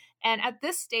wrap. And at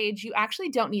this stage, you actually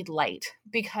don't need light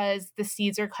because the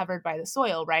seeds are covered by the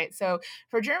soil, right? So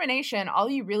for germination, all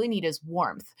you really need is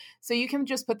warmth. So you can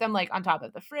just put them like on top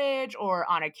of the fridge or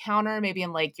on a counter, maybe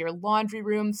in like your laundry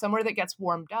room, somewhere that gets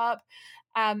warmed up.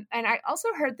 And I also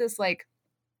heard this like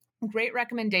great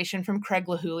recommendation from Craig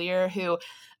LaHoulier, who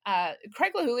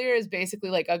Craig LaHoulier is basically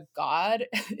like a god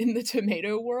in the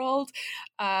tomato world.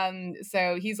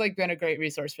 So he's like been a great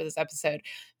resource for this episode.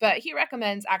 But he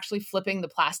recommends actually flipping the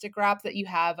plastic wrap that you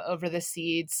have over the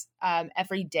seeds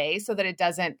every day so that it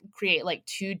doesn't create like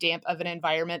too damp of an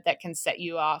environment that can set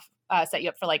you up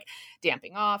for like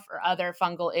damping off or other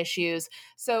fungal issues.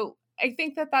 So I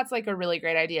think that that's like a really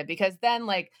great idea because then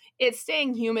like it's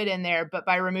staying humid in there, but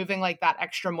by removing like that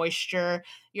extra moisture,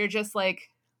 you're just like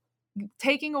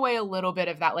taking away a little bit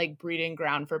of that like breeding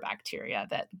ground for bacteria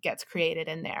that gets created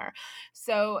in there.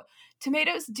 So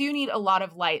tomatoes do need a lot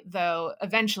of light though,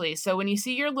 eventually. So when you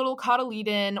see your little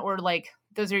cotyledon or like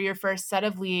those are your first set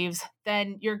of leaves,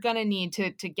 then you're going to need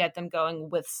to get them going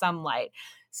with some light.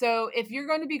 So if you're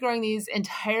going to be growing these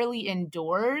entirely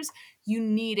indoors, you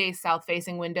need a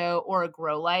south-facing window or a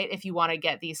grow light if you want to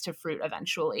get these to fruit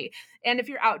eventually. And if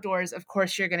you're outdoors, of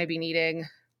course, you're going to be needing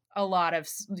a lot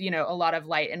of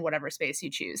light in whatever space you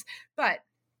choose. But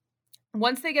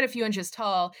once they get a few inches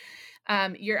tall,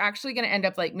 you're actually going to end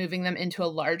up like moving them into a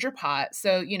larger pot.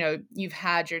 So, you've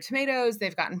had your tomatoes,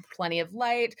 they've gotten plenty of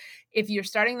light. If you're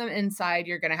starting them inside,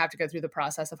 you're going to have to go through the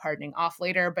process of hardening off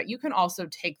later, but you can also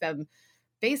take them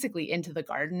basically into the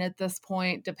garden at this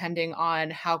point, depending on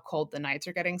how cold the nights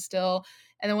are getting still.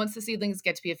 And then once the seedlings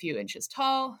get to be a few inches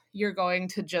tall, you're going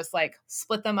to just like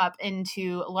split them up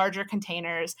into larger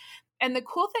containers. And the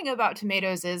cool thing about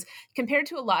tomatoes is compared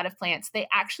to a lot of plants, they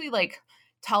actually like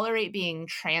tolerate being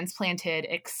transplanted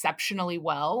exceptionally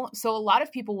well. So a lot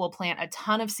of people will plant a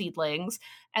ton of seedlings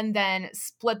and then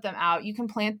split them out. You can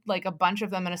plant like a bunch of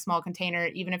them in a small container,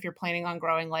 even if you're planning on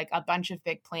growing like a bunch of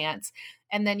big plants.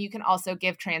 And then you can also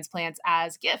give transplants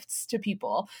as gifts to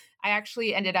people. I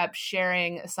actually ended up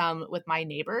sharing some with my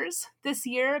neighbors this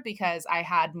year because I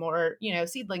had more,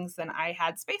 seedlings than I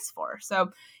had space for.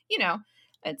 So,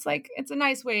 it's a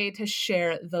nice way to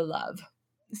share the love.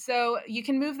 So you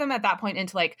can move them at that point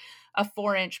into like a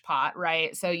 4-inch pot,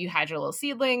 right? So you had your little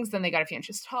seedlings, then they got a few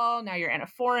inches tall. Now you're in a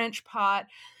 4-inch pot.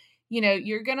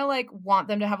 You're going to like want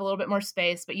them to have a little bit more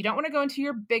space, but you don't want to go into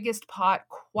your biggest pot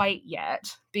quite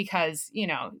yet because,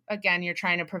 again, you're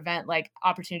trying to prevent like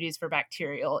opportunities for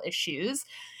bacterial issues.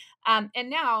 And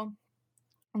now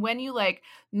when you like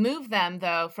move them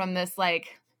though from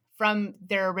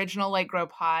their original like grow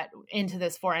pot into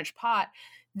this 4-inch pot,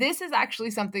 this is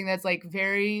actually something that's like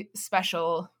very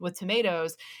special with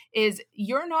tomatoes is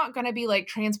you're not going to be like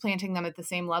transplanting them at the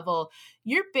same level.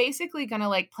 You're basically going to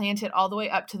like plant it all the way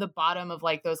up to the bottom of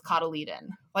like those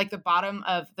cotyledon, like the bottom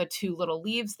of the 2 little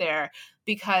leaves there,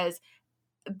 because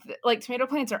like tomato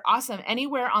plants are awesome.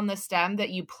 Anywhere on the stem that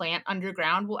you plant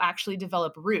underground will actually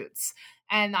develop roots.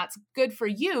 And that's good for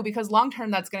you because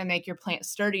long-term that's going to make your plant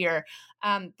sturdier.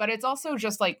 But it's also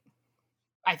just like,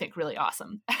 I think really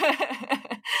awesome.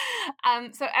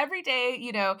 So every day,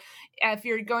 if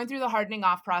you're going through the hardening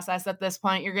off process at this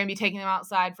point, you're going to be taking them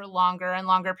outside for longer and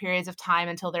longer periods of time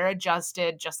until they're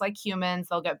adjusted, just like humans.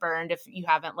 They'll get burned if you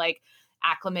haven't like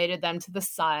acclimated them to the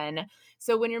sun.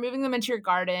 So when you're moving them into your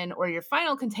garden or your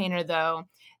final container, though,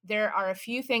 there are a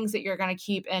few things that you're going to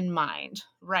keep in mind,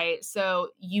 right? So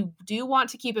you do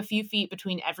want to keep a few feet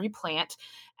between every plant.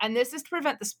 And this is to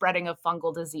prevent the spreading of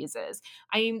fungal diseases.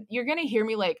 I mean, you're going to hear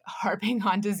me like harping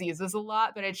on diseases a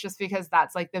lot, but it's just because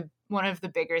that's like one of the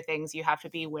bigger things you have to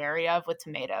be wary of with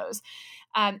tomatoes.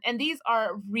 And these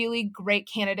are really great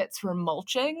candidates for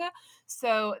mulching.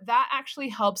 So that actually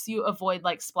helps you avoid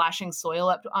like splashing soil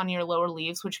up on your lower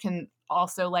leaves, which can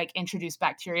also like introduce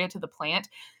bacteria to the plant.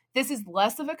 This is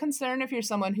less of a concern if you're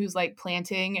someone who's like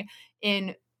planting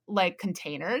in like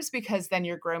containers, because then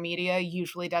your grow media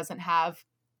usually doesn't have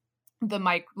the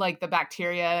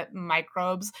bacteria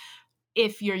microbes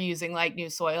if you're using like new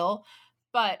soil.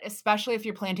 But especially if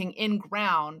you're planting in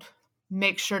ground,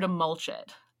 make sure to mulch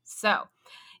it. So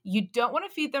you don't want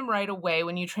to feed them right away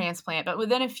when you transplant, but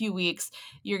within a few weeks,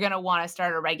 you're going to want to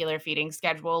start a regular feeding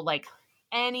schedule. Like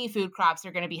any food crops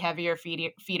are going to be heavier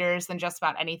feeders than just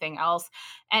about anything else.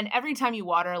 And every time you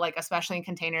water, like especially in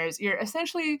containers, you're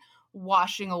essentially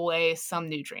washing away some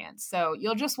nutrients. So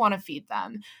you'll just want to feed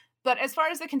them. But as far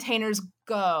as the containers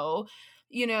go,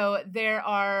 there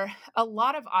are a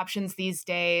lot of options these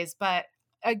days. But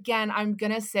again, I'm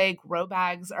going to say grow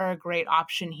bags are a great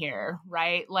option here,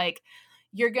 right? Like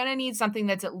you're going to need something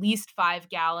that's at least 5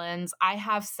 gallons. I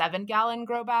have 7-gallon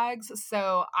grow bags.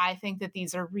 So I think that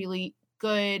these are really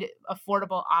good,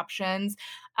 affordable options.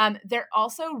 They're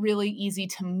also really easy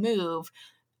to move,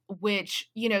 which,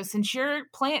 since your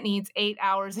plant needs 8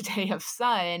 hours a day of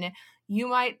sun, you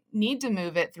might need to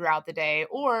move it throughout the day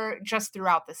or just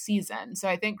throughout the season. So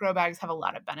I think grow bags have a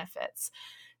lot of benefits.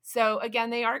 So again,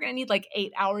 they are going to need like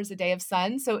 8 hours a day of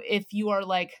sun. So if you are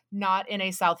like not in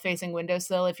a south facing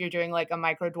windowsill, if you're doing like a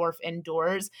micro dwarf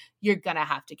indoors, you're going to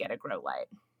have to get a grow light.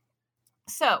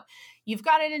 So you've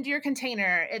got it into your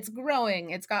container, it's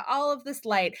growing, it's got all of this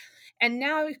light. And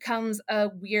now comes a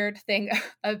weird thing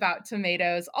about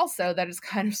tomatoes also that is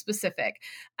kind of specific.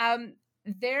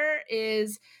 There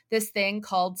is this thing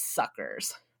called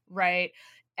suckers, right?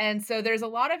 And so there's a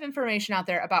lot of information out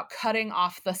there about cutting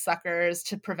off the suckers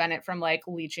to prevent it from like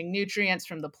leaching nutrients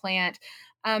from the plant.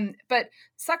 But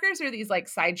suckers are these like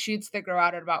side shoots that grow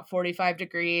out at about 45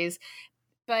 degrees.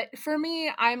 But for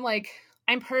me,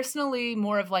 I'm personally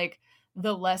more of like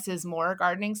the less is more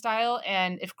gardening style.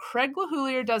 And if Craig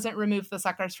LaHoulier doesn't remove the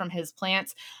suckers from his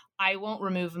plants, I won't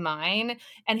remove mine.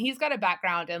 And he's got a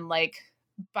background in like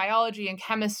biology and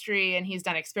chemistry, and he's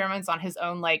done experiments on his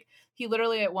own. Like he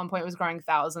literally at one point was growing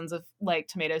thousands of like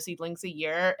tomato seedlings a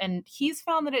year, and he's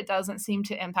found that it doesn't seem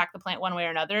to impact the plant one way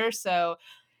or another. So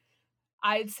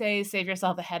I'd say save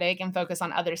yourself the headache and focus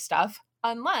on other stuff,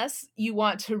 unless you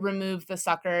want to remove the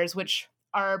suckers, which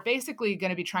are basically going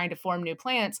to be trying to form new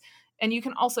plants. And you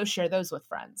can also share those with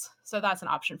friends. So that's an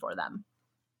option for them.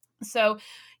 So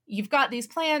you've got these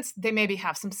plants, they maybe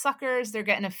have some suckers, they're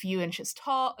getting a few inches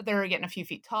tall, they're getting a few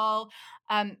feet tall.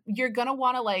 You're going to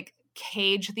want to like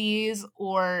cage these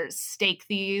or stake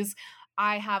these.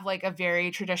 I have like a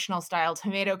very traditional style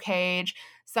tomato cage.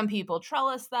 Some people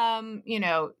trellis them,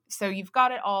 so you've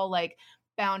got it all like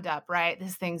bound up, right?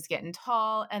 This thing's getting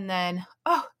tall, and then,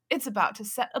 it's about to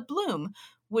set a bloom,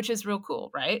 which is real cool,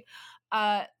 right?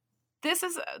 This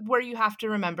is where you have to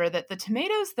remember that the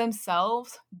tomatoes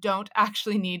themselves don't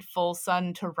actually need full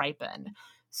sun to ripen.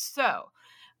 So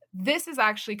this is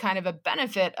actually kind of a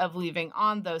benefit of leaving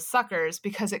on those suckers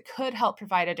because it could help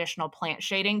provide additional plant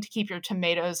shading to keep your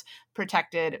tomatoes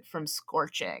protected from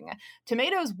scorching.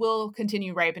 Tomatoes will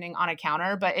continue ripening on a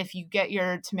counter, but if you get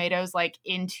your tomatoes like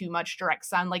in too much direct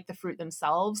sun, like the fruit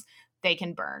themselves, they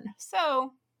can burn.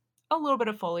 So a little bit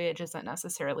of foliage isn't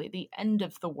necessarily the end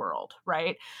of the world,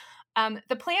 right?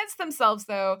 The plants themselves,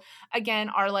 though, again,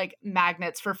 are like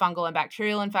magnets for fungal and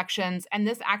bacterial infections. And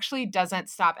this actually doesn't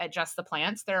stop at just the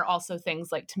plants. There are also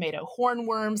things like tomato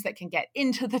hornworms that can get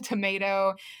into the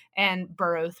tomato and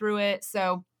burrow through it.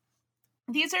 So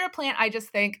these are a plant I just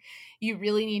think you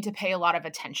really need to pay a lot of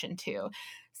attention to.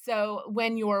 So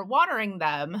when you're watering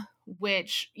them,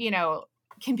 which,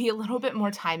 can be a little bit more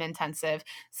time intensive.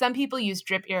 Some people use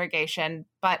drip irrigation,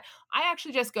 but I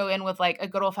actually just go in with like a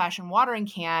good old fashioned watering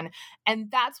can.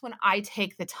 And that's when I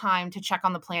take the time to check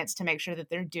on the plants to make sure that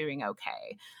they're doing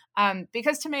okay.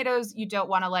 Because tomatoes, you don't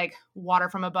want to like water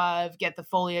from above, get the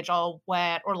foliage all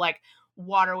wet, or like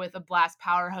water with a blast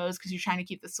power hose because you're trying to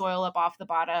keep the soil up off the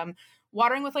bottom.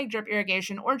 Watering with like drip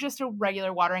irrigation or just a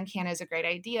regular watering can is a great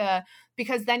idea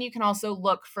because then you can also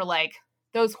look for like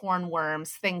those hornworms,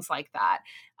 things like that.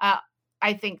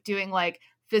 I think doing like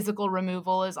physical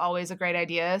removal is always a great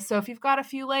idea. So if you've got a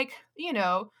few like,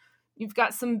 you've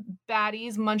got some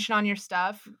baddies munching on your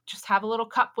stuff, just have a little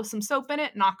cup with some soap in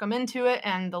it, knock them into it,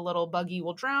 and the little buggy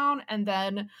will drown. And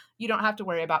then you don't have to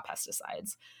worry about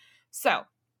pesticides. So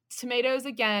tomatoes,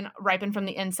 again, ripen from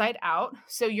the inside out.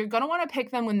 So you're going to want to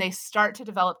pick them when they start to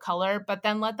develop color, but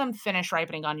then let them finish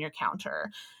ripening on your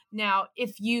counter. Now,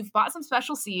 if you've bought some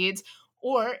special seeds,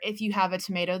 or if you have a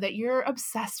tomato that you're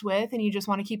obsessed with and you just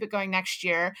want to keep it going next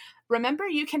year, remember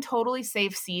you can totally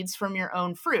save seeds from your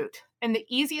own fruit. And the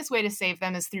easiest way to save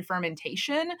them is through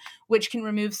fermentation, which can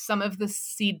remove some of the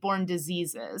seed-borne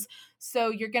diseases. So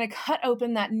you're going to cut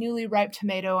open that newly ripe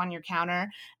tomato on your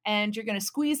counter, and you're going to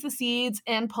squeeze the seeds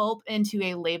and pulp into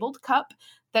a labeled cup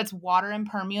that's water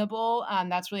impermeable.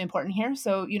 That's really important here.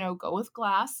 So, go with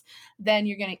glass. Then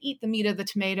you're going to eat the meat of the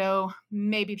tomato,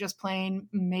 maybe just plain,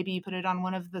 maybe you put it on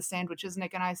one of the sandwiches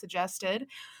Nick and I suggested.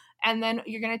 And then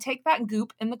you're going to take that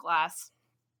goop in the glass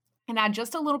and add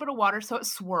just a little bit of water so it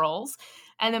swirls,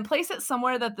 and then place it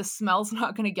somewhere that the smell's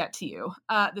not going to get to you.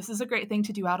 This is a great thing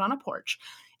to do out on a porch.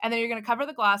 And then you're going to cover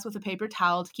the glass with a paper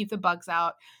towel to keep the bugs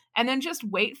out, and then just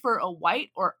wait for a white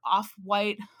or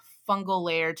off-white fungal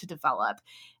layer to develop.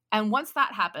 And once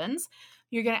that happens,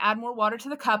 you're going to add more water to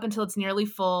the cup until it's nearly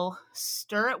full,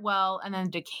 stir it well, and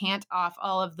then decant off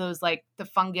all of those like the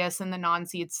fungus and the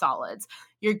non-seed solids.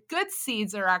 Your good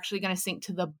seeds are actually going to sink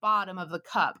to the bottom of the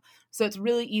cup, so it's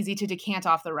really easy to decant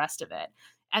off the rest of it.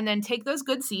 And then take those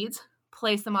good seeds,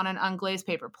 place them on an unglazed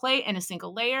paper plate in a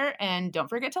single layer, and don't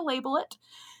forget to label it,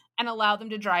 and allow them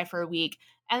to dry for a week.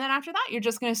 And then after that, you're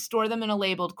just going to store them in a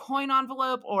labeled coin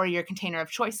envelope or your container of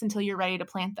choice until you're ready to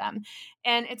plant them.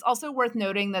 And it's also worth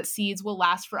noting that seeds will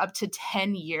last for up to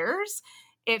 10 years.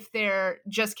 If they're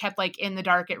just kept like in the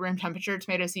dark at room temperature,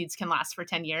 tomato seeds can last for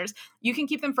 10 years. You can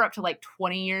keep them for up to like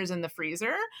 20 years in the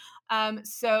freezer.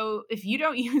 So if you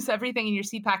don't use everything in your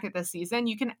seed packet this season,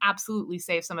 you can absolutely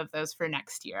save some of those for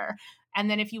next year. And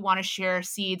then if you want to share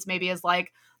seeds maybe as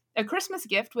like a Christmas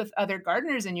gift with other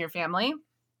gardeners in your family,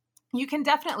 you can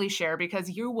definitely share because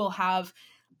you will have,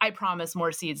 I promise,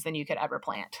 more seeds than you could ever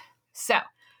plant. So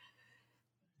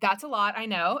that's a lot, I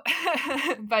know,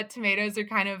 but tomatoes are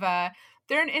kind of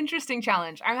they're an interesting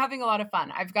challenge. I'm having a lot of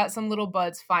fun. I've got some little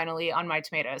buds finally on my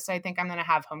tomatoes, so I think I'm going to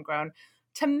have homegrown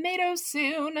tomatoes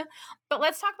soon. But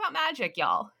let's talk about magic,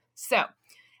 y'all. So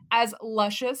as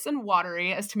luscious and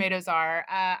watery as tomatoes are,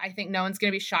 I think no one's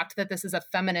going to be shocked that this is a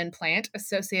feminine plant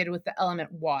associated with the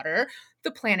element water,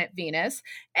 the planet Venus,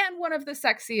 and one of the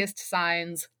sexiest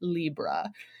signs,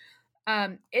 Libra.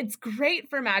 It's great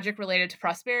for magic related to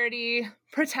prosperity,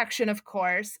 protection, of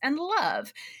course, and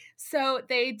love. So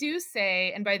they do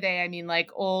say, and by they I mean like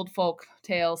old folk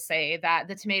tales say, that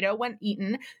the tomato, when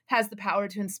eaten, has the power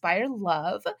to inspire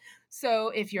love. So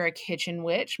if you're a kitchen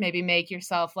witch, maybe make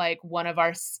yourself like one of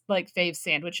our like fave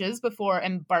sandwiches before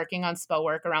embarking on spell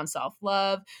work around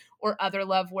self-love or other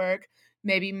love work.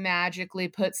 Maybe magically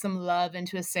put some love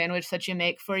into a sandwich that you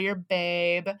make for your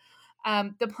babe.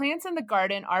 The plants in the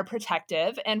garden are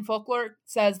protective, and folklore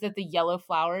says that the yellow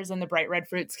flowers and the bright red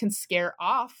fruits can scare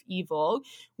off evil,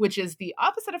 which is the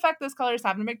opposite effect those colors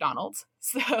have in McDonald's.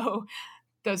 So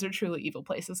those are truly evil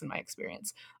places in my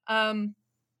experience.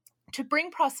 To bring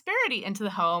prosperity into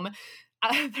the home,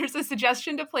 there's a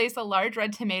suggestion to place a large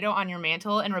red tomato on your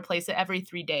mantle and replace it every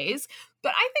 3 days.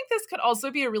 But I think this could also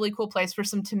be a really cool place for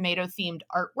some tomato-themed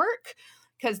artwork,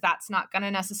 because that's not going to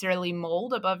necessarily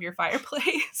mold above your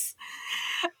fireplace.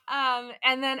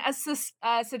 And then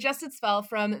a suggested spell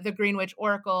from the Green Witch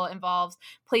Oracle involves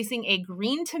placing a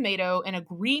green tomato in a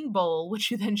green bowl,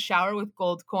 which you then shower with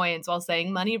gold coins while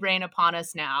saying, "Money rain upon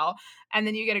us now." And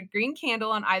then you get a green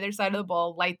candle on either side of the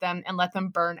bowl, light them, and let them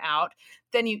burn out.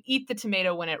 Then you eat the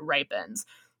tomato when it ripens.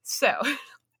 So,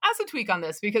 as a tweak on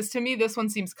this, because to me this one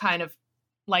seems kind of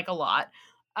like a lot,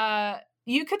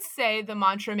 you could say the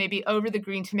mantra maybe over the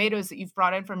green tomatoes that you've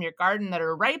brought in from your garden that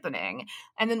are ripening.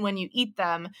 And then when you eat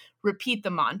them, repeat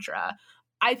the mantra.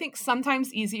 I think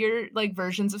sometimes easier like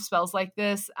versions of spells like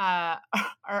this are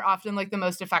often like the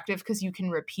most effective because you can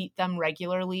repeat them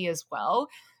regularly as well.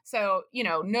 So, you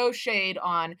know, no shade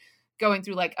on going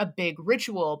through like a big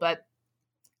ritual, but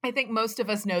I think most of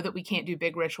us know that we can't do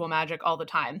big ritual magic all the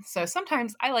time. So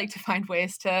sometimes I like to find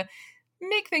ways to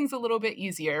make things a little bit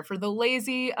easier for the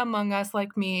lazy among us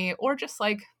like me, or just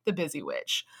like the busy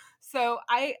witch. So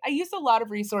I used a lot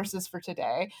of resources for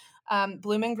today.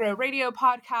 Bloom and Grow Radio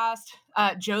podcast,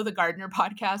 Joe the Gardener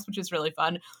podcast, which is really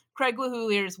fun, Craig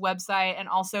LaHoulier's website, and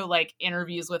also like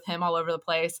interviews with him all over the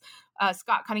place,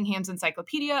 Scott Cunningham's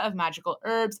Encyclopedia of Magical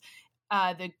Herbs,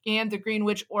 the Green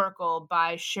Witch Oracle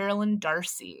by Sherilyn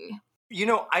Darcy. You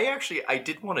know, I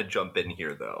did want to jump in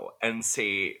here though and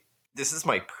say, this is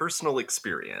my personal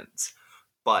experience,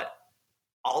 but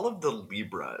all of the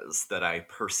Libras that I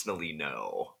personally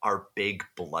know are big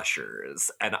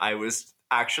blushers, and I was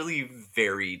actually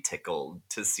very tickled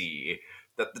to see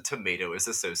that the tomato is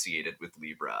associated with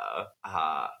Libra.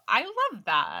 I love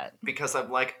that because I'm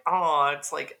like, oh,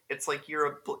 it's like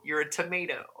you're a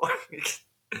tomato.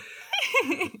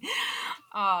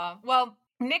 Well,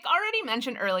 Nick already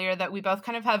mentioned earlier that we both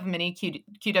kind of have mini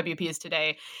QWPs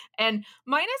today, and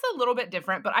mine is a little bit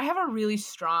different, but I have a really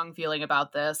strong feeling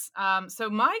about this. So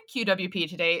my QWP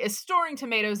today is storing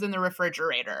tomatoes in the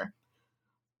refrigerator.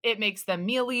 It makes them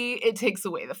mealy, it takes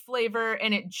away the flavor,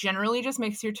 and it generally just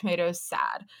makes your tomatoes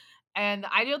sad. And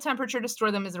the ideal temperature to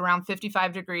store them is around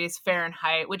 55 degrees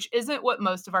Fahrenheit, which isn't what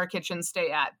most of our kitchens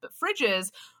stay at, but fridges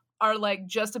are like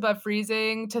just above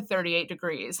freezing to 38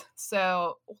 degrees.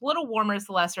 So a little warmer is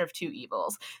the lesser of two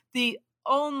evils. The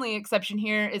only exception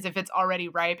here is if it's already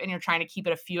ripe and you're trying to keep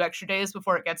it a few extra days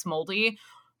before it gets moldy.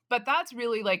 But that's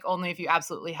really like only if you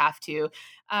absolutely have to.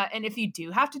 And if you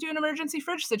do have to do an emergency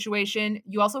fridge situation,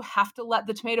 you also have to let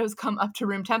the tomatoes come up to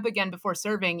room temp again before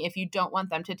serving if you don't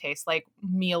want them to taste like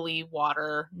mealy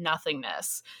water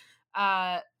nothingness.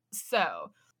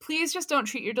 So please just don't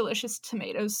treat your delicious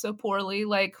tomatoes so poorly.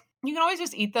 Like, you can always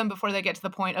just eat them before they get to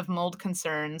the point of mold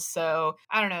concerns. So,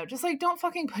 I don't know. Just, like, don't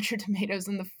fucking put your tomatoes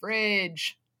in the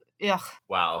fridge. Ugh.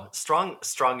 Wow.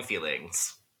 Strong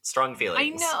feelings. Strong I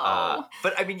feelings. know.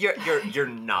 But I mean, you're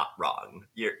not wrong.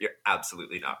 You're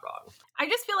absolutely not wrong. I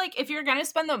just feel like if you're going to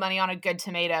spend the money on a good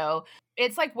tomato,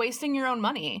 it's like wasting your own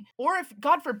money. Or if,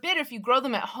 God forbid, if you grow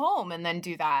them at home and then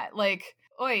do that, like,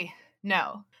 oi,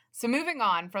 no. So moving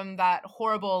on from that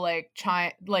horrible, like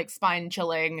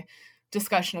spine-chilling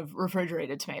discussion of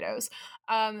refrigerated tomatoes,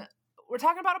 we're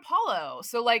talking about Apollo.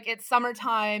 So, like, it's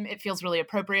summertime. It feels really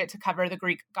appropriate to cover the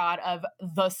Greek god of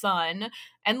the sun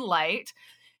and light.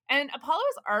 And Apollo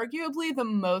is arguably the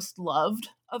most loved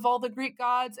of all the Greek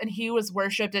gods, and he was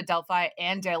worshipped at Delphi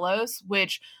and Delos,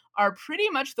 which are pretty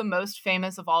much the most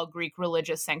famous of all Greek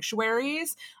religious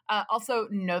sanctuaries. Also,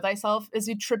 Know Thyself is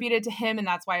attributed to him, and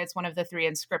that's why it's one of the 3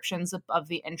 inscriptions above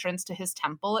the entrance to his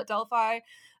temple at Delphi.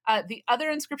 The other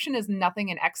inscription is Nothing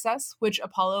in Excess, which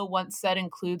Apollo once said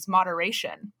includes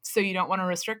moderation, so you don't want to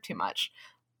restrict too much.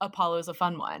 Apollo's a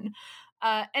fun one.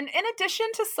 And in addition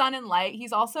to sun and light,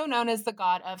 he's also known as the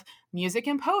god of music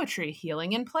and poetry,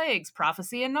 healing and plagues,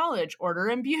 prophecy and knowledge, order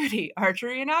and beauty,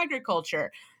 archery and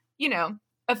agriculture. You know,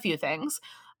 a few things.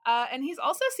 And he's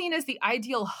also seen as the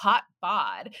ideal hot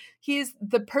bod. He's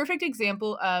the perfect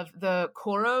example of the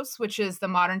choros, which is the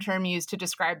modern term used to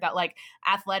describe that like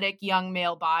athletic young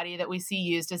male body that we see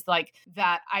used as like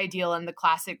that ideal in the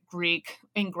classic Greek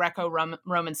and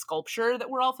Greco-Roman sculpture that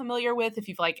we're all familiar with if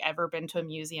you've like ever been to a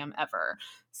museum ever.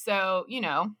 So, you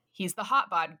know, he's the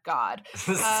hot bod god.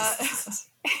 He's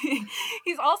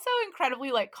also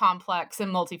incredibly like complex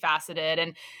and multifaceted,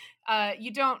 and I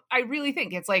really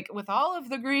think it's like with all of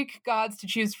the Greek gods to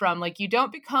choose from, like you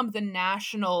don't become the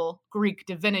national Greek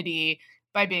divinity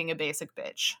by being a basic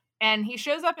bitch. And he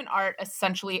shows up in art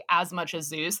essentially as much as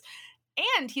Zeus.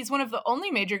 And he's one of the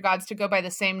only major gods to go by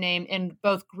the same name in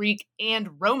both Greek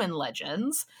and Roman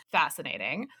legends.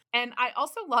 Fascinating. And I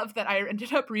also love that I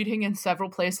ended up reading in several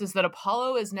places that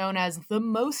Apollo is known as the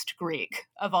most Greek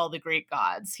of all the Greek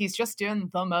gods. He's just doing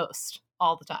the most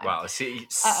all the time. Wow, see,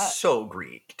 so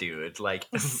Greek, dude. Like,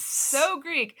 so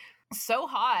Greek, so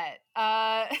hot.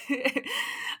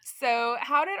 So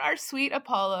how did our sweet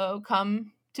Apollo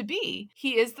come to be?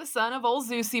 He is the son of old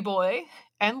Zeusy boy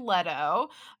and Leto.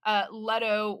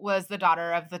 Leto was the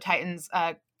daughter of the Titans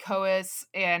Coeus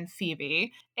and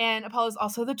Phoebe. And Apollo is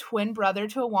also the twin brother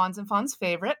to a Wands and Fawn's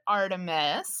favorite,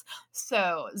 Artemis.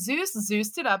 So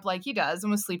Zeused it up like he does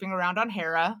and was sleeping around on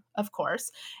Hera, of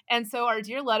course. And so our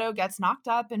dear Leto gets knocked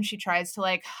up and she tries to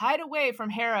like hide away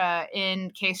from Hera in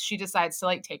case she decides to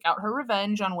like take out her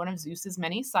revenge on one of Zeus's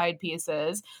many side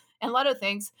pieces. And Leto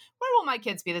thinks, where will my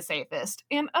kids be the safest?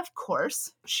 And of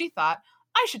course, she thought,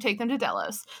 I should take them to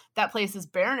Delos. That place is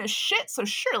barren as shit, so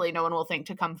surely no one will think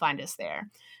to come find us there.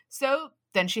 So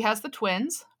then she has the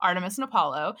twins, Artemis and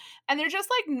Apollo, and they're just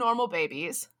like normal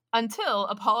babies until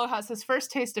Apollo has his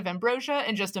first taste of ambrosia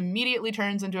and just immediately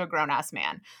turns into a grown-ass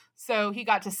man. So he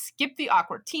got to skip the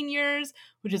awkward teen years,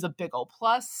 which is a big ol'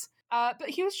 plus. But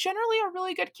he was generally a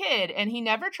really good kid, and he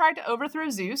never tried to overthrow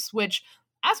Zeus, which,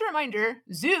 as a reminder,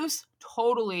 Zeus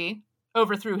totally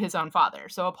overthrew his own father,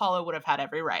 so Apollo would have had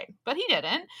every right, but he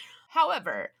didn't.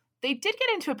 However, they did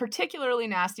get into a particularly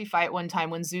nasty fight one time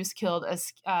when Zeus killed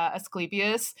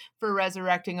Asclepius for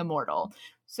resurrecting a mortal.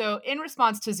 So in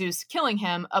response to Zeus killing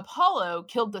him, Apollo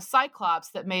killed the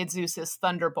Cyclops that made Zeus's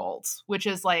thunderbolts, which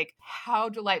is like, how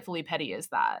delightfully petty is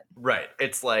that? Right.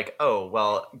 It's like, oh,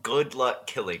 well, good luck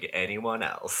killing anyone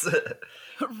else.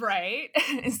 Right.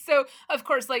 So, of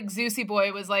course, like Zeusy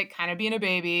boy was like kind of being a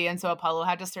baby. And so Apollo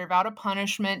had to serve out a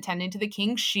punishment tending to the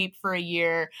king's sheep for a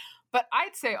year. But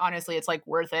I'd say, honestly, it's like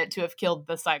worth it to have killed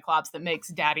the Cyclops that makes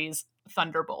daddy's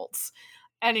thunderbolts.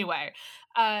 Anyway,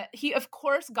 he, of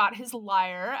course, got his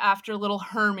lyre after little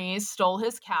Hermes stole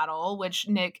his cattle, which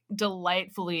Nick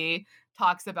delightfully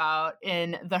talks about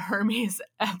in the Hermes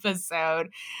episode.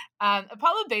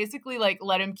 Apollo basically like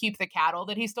let him keep the cattle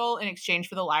that he stole in exchange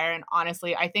for the lyre. And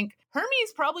honestly, I think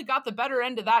Hermes probably got the better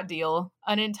end of that deal,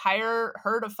 an entire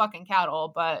herd of fucking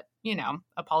cattle. But, you know,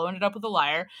 Apollo ended up with the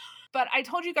lyre. But I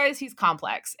told you guys he's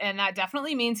complex, and that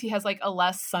definitely means he has like a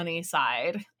less sunny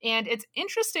side. And it's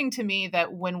interesting to me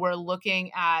that when we're looking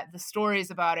at the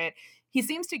stories about it, he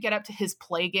seems to get up to his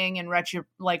plaguing and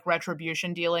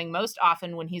retribution dealing most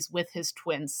often when he's with his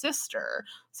twin sister.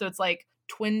 So it's like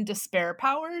twin despair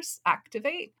powers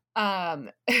activate.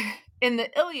 In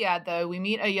the Iliad, though, we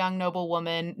meet a young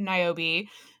noblewoman, Niobe,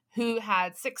 who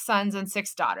had 6 sons and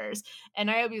 6 daughters. And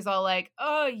Niobe's all like,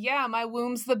 oh yeah, my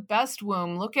womb's the best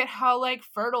womb. Look at how like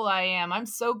fertile I am. I'm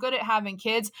so good at having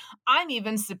kids. I'm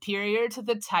even superior to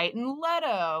the Titan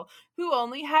Leto, who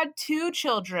only had 2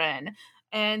 children.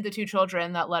 And the two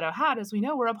children that Leto had, as we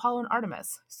know, were Apollo and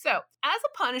Artemis. So, as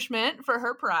a punishment for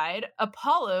her pride,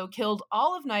 Apollo killed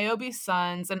all of Niobe's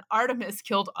sons and Artemis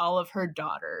killed all of her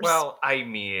daughters. Well, I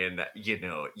mean,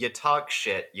 you talk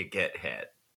shit, you get hit.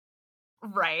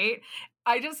 Right?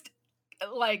 I just,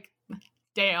 like,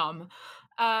 damn.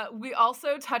 We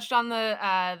also touched on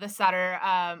the satyr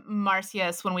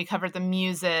Marsyas when we covered the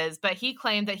Muses, but he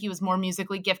claimed that he was more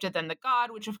musically gifted than the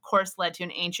god, which of course led to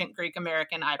an ancient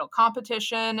Greek-American idol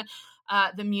competition.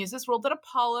 The Muses ruled that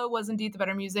Apollo was indeed the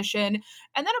better musician,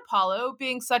 and then Apollo,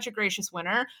 being such a gracious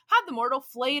winner, had the mortal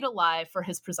flayed alive for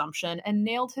his presumption and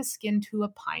nailed his skin to a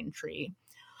pine tree.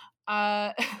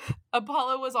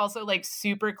 Apollo was also like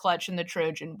super clutch in the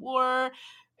Trojan War.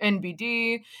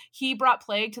 NBD. He brought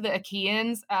plague to the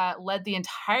Achaeans, led the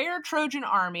entire Trojan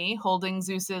army, holding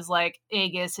Zeus's like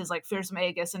Aegis, his like fearsome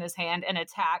Aegis in his hand, and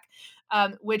attack.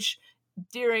 Which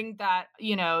during that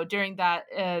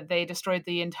they destroyed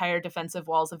the entire defensive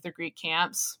walls of the Greek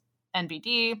camps.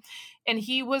 NBD. And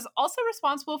he was also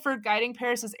responsible for guiding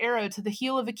Paris's arrow to the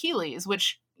heel of Achilles,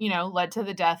 which led to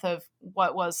the death of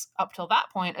what was up till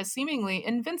that point a seemingly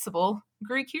invincible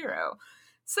Greek hero.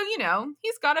 So,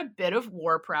 he's got a bit of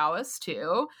war prowess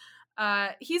too.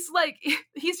 He's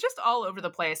just all over the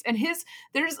place. And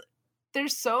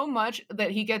there's so much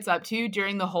that he gets up to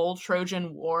during the whole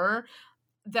Trojan War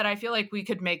that I feel like we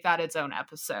could make that its own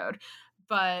episode,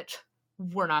 but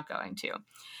we're not going to.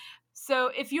 So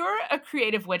if you're a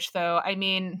creative witch though, I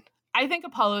mean, I think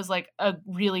Apollo is like a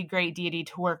really great deity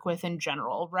to work with in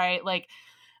general, right? Like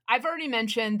I've already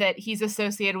mentioned that he's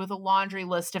associated with a laundry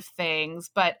list of things,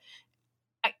 but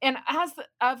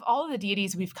of all of the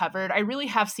deities we've covered, I really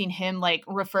have seen him like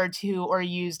referred to or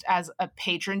used as a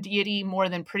patron deity more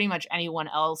than pretty much anyone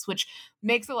else, which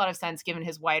makes a lot of sense given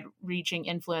his wide-reaching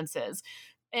influences.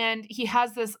 And he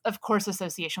has this, of course,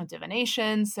 association with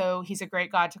divination. So he's a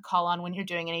great god to call on when you're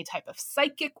doing any type of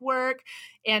psychic work.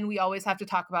 And we always have to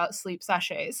talk about sleep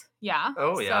sachets. Yeah.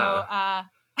 Oh, yeah. So,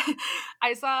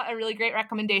 I saw a really great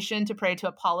recommendation to pray to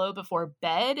Apollo before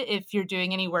bed if you're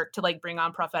doing any work to like bring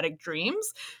on prophetic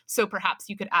dreams. So perhaps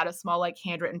you could add a small like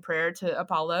handwritten prayer to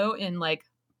Apollo in like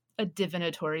a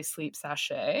divinatory sleep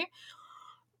sachet.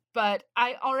 But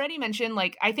I already mentioned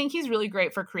like I think he's really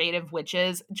great for creative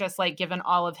witches, just like given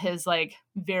all of his like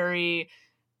very,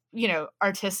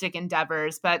 artistic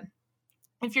endeavors. But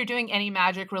if you're doing any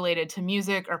magic related to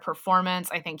music or performance,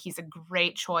 I think he's a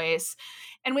great choice.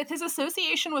 And with his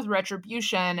association with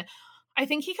retribution, I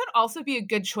think he could also be a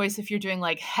good choice if you're doing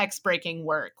like hex breaking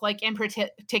work. Like in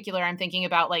particular, I'm thinking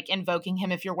about like invoking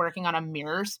him if you're working on a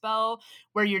mirror spell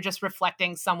where you're just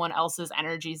reflecting someone else's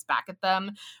energies back at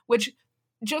them, which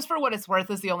just for what it's worth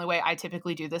is the only way I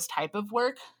typically do this type of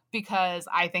work, because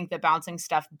I think that bouncing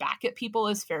stuff back at people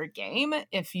is fair game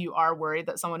if you are worried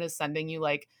that someone is sending you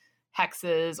like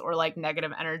hexes or like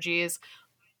negative energies.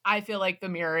 I feel like the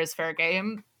mirror is fair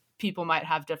game. People might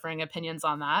have differing opinions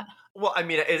on that. Well, I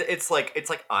mean, it's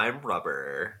like I'm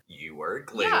rubber, you are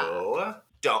glue. Yeah.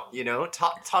 Don't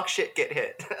talk shit, get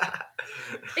hit.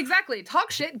 Exactly, talk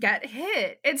shit, get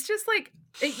hit. It's just like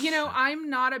I'm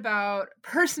not about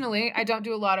personally. I don't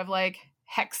do a lot of like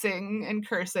hexing and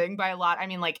cursing by a lot. I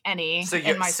mean, like any. So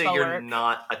you're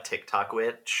not a TikTok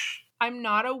witch. I'm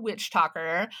not a witch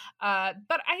talker,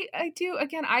 but I do,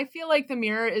 again, I feel like the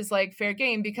mirror is like fair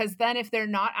game, because then if they're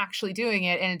not actually doing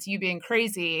it and it's you being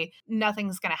crazy,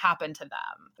 nothing's going to happen to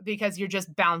them because you're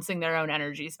just bouncing their own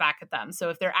energies back at them. So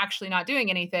if they're actually not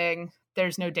doing anything,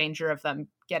 there's no danger of them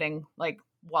getting like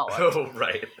walloped. Oh,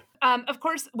 right. Of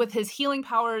course, with his healing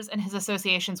powers and his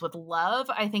associations with love,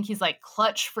 I think he's like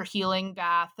clutch for healing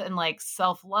bath and like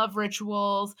self-love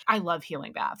rituals. I love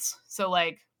healing baths. So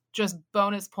like, just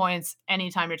bonus points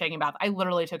anytime you're taking a bath. I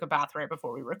literally took a bath right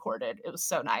before we recorded. It was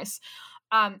so nice.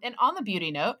 And on the beauty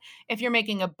note, if you're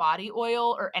making a body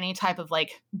oil or any type of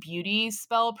like beauty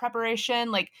spell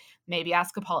preparation, like maybe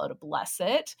ask Apollo to bless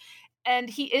it. And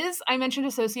he is, I mentioned,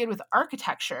 associated with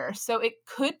architecture. So it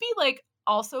could be like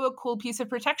also a cool piece of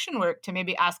protection work to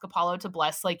maybe ask Apollo to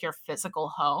bless like your physical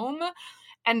home.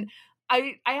 And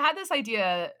I had this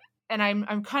idea, and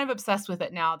I'm kind of obsessed with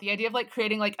it now. The idea of like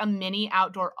creating like a mini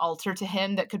outdoor altar to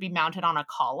him that could be mounted on a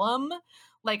column,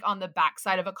 like on the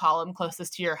backside of a column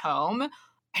closest to your home.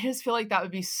 I just feel like that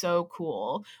would be so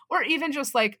cool. Or even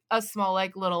just like a small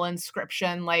like little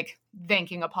inscription, like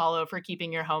thanking Apollo for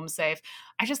keeping your home safe.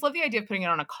 I just love the idea of putting it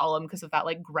on a column because of that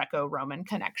like Greco-Roman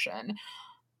connection.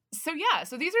 So yeah,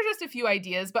 so these are just a few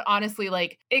ideas, but honestly,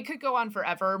 like it could go on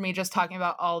forever, me just talking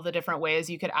about all the different ways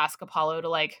you could ask Apollo to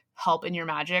like help in your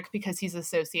magic, because he's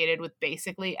associated with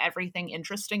basically everything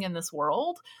interesting in this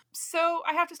world. So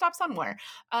I have to stop somewhere.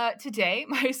 Today,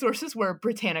 my sources were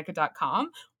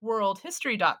Britannica.com,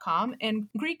 worldhistory.com, and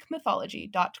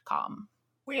greekmythology.com.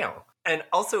 Wow. And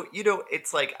also,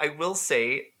 it's like, I will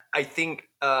say, I think,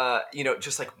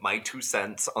 just like my 2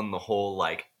 cents on the whole,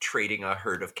 like trading a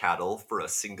herd of cattle for a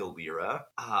single lira,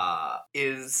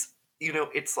 is,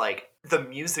 it's like the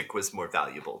music was more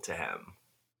valuable to him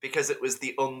because it was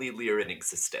the only lira in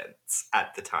existence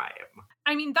at the time.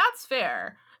 I mean, that's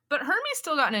fair. But Hermes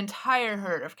still got an entire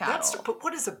herd of cattle. But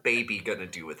what is a baby gonna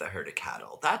do with a herd of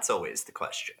cattle? That's always the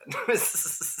question.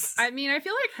 I mean, I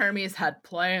feel like Hermes had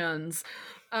plans.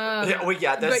 That's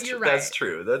true. Right.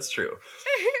 That's true.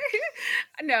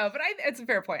 No, but it's a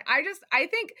fair point. I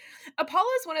think Apollo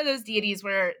is one of those deities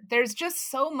where there's just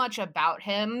so much about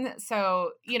him.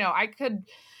 So,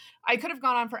 I could have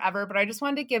gone on forever, but I just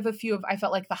wanted to give a few of, I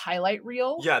felt like, the highlight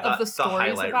reel of the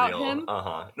stories about him.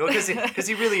 No, because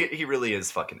he really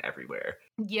is fucking everywhere.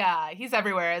 Yeah, he's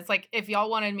everywhere. It's like, if y'all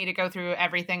wanted me to go through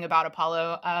everything about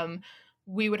Apollo,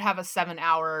 we would have a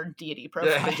 7-hour deity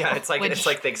profile. Yeah, it's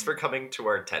like thanks for coming to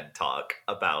our TED Talk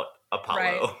about Apollo.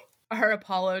 Right. Our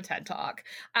Apollo TED Talk.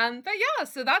 But yeah,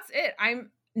 so that's it.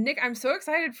 Nick, I'm so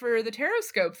excited for the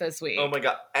Taroscope this week. Oh my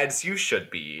god, as you should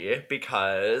be,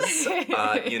 because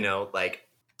like,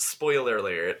 spoiler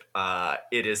alert,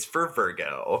 it is for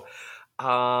Virgo.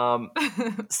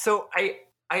 So I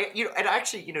and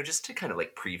actually, just to kind of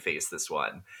like preface this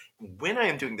one, when I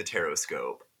am doing the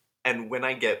Taroscope, and when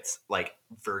I get like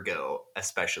Virgo,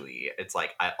 especially, it's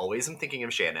like I always am thinking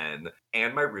of Shannon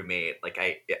and my roommate. Like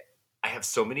I have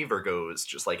so many Virgos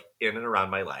just like in and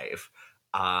around my life.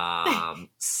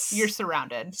 You're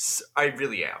surrounded. I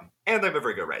really am. And I'm a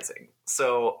Virgo rising.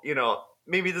 So,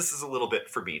 maybe this is a little bit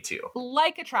for me too.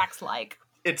 Like attracts like.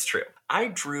 It's true. I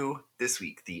drew this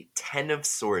week the 10 of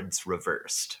Swords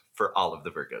reversed for all of the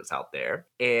Virgos out there.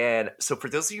 And so for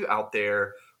those of you out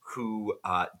there who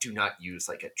do not use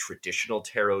like a traditional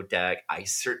tarot deck, I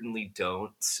certainly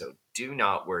don't, so do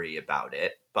not worry about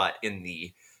it. But in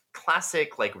the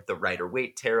classic, like with the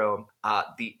Rider-Waite Tarot,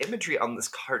 the imagery on this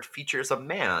card features a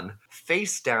man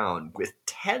face down with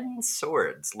 10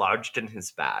 swords lodged in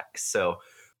his back. So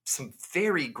some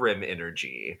very grim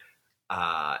energy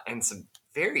and some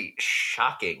very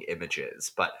shocking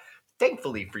images. But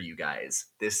thankfully for you guys,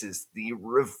 this is the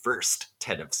reversed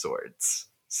 10 of Swords.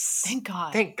 Thank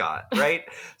God. Thank God, right?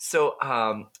 So,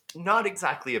 not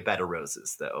exactly a bed of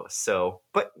roses, though. So,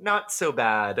 but not so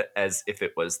bad as if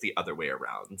it was the other way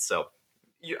around. So,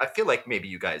 I feel like maybe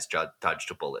you guys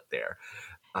dodged a bullet there.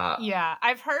 Yeah,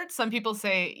 I've heard some people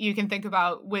say you can think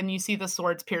about when you see the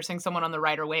swords piercing someone on the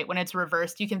Rider-Waite, when it's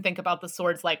reversed, you can think about the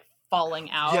swords like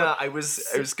falling out. Yeah, I was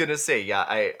gonna say,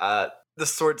 the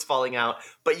swords falling out,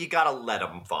 but you gotta let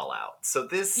them fall out. So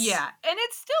this... Yeah, and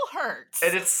it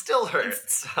still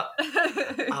hurts.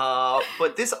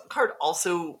 But this card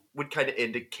also would kind of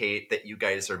indicate that you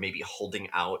guys are maybe holding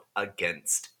out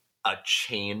against a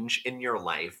change in your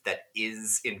life that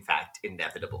is, in fact,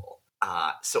 inevitable.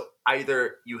 So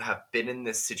either you have been in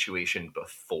this situation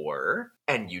before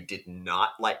and you did not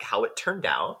like how it turned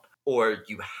out, or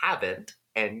you haven't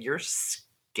and you're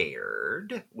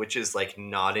scared, which is like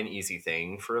not an easy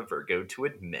thing for a Virgo to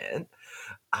admit.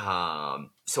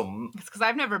 So it's because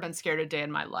I've never been scared a day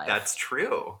in my life. That's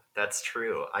true.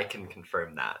 I can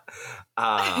confirm that.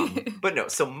 But no,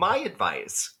 so my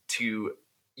advice to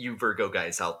you Virgo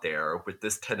guys out there with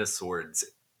this 10 of Swords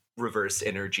reverse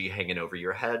energy hanging over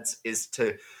your heads is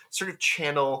to sort of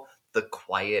channel the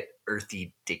quiet,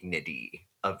 earthy dignity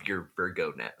of your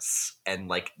Virgo-ness and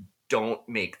like don't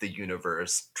make the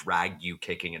universe drag you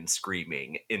kicking and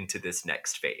screaming into this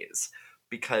next phase,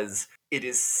 because it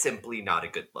is simply not a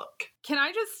good look. Can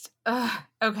I just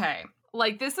okay,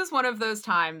 like this is one of those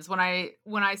times when I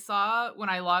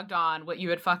logged on what you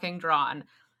had fucking drawn,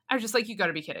 I was just like, you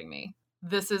gotta be kidding me.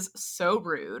 This is so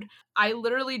rude. I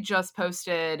literally just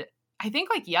posted, I think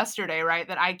like yesterday, right,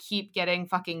 that I keep getting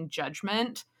fucking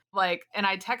judgment. Like, and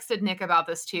I texted Nick about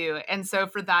this too. And so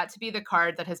for that to be the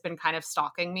card that has been kind of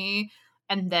stalking me,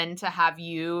 and then to have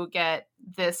you get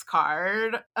this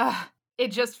card, it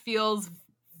just feels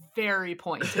very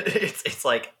pointed. It's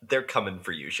like they're coming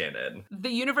for you, Shannon. The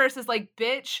universe is like,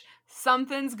 bitch,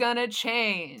 something's gonna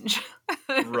change.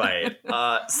 Right.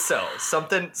 So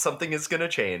something is gonna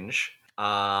change.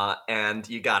 and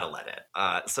you gotta let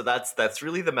it. So that's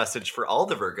really the message for all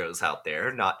the Virgos out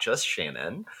there, not just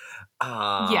Shannon.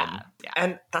 Yeah.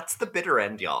 And that's the bitter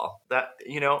end, y'all. That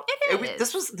It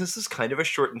is. This was kind of a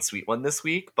short and sweet one this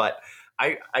week, but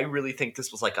I really think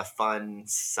this was like a fun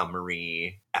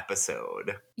summary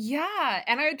episode. Yeah,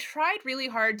 and I tried really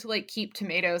hard to like keep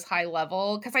tomatoes high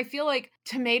level because I feel like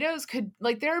tomatoes could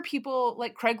like there are people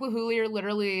like Craig LaHoolier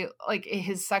literally like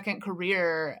his second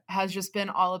career has just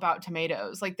been all about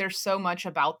tomatoes. Like there's so much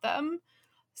about them.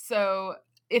 So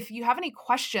if you have any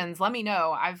questions, let me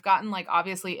know. I've gotten like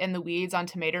obviously in the weeds on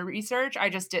tomato research. I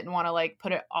just didn't want to like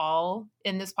put it all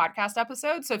in this podcast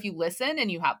episode. So if you listen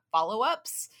and you have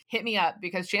follow-ups, hit me up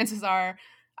because chances are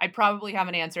I probably have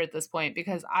an answer at this point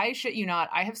because I shit you not,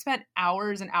 I have spent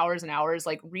hours and hours and hours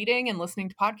like reading and listening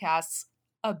to podcasts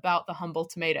about the humble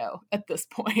tomato at this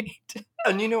point.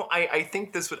 And I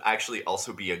think this would actually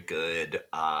also be a good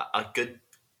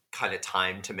kind of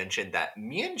time to mention that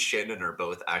me and Shannon are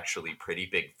both actually pretty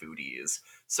big foodies.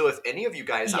 So if any of you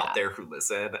guys out there who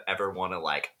listen ever want to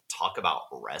like talk about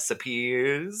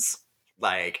recipes,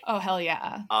 like oh hell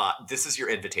yeah, this is your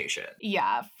invitation.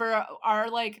 Yeah, for our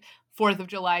like 4th of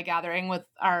July gathering with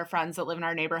our friends that live in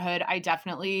our neighborhood, I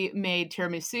definitely made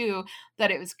tiramisu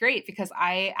that it was great because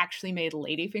I actually made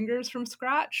ladyfingers from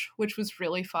scratch, which was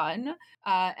really fun.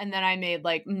 And then I made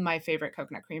like my favorite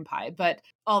coconut cream pie. But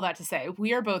all that to say,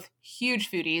 we are both huge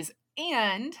foodies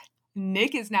and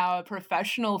Nick is now a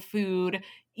professional food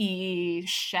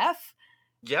chef.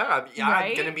 Yeah,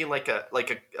 right? I'm gonna be like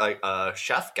a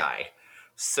chef guy.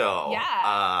 So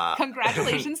yeah,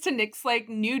 congratulations to Nick's like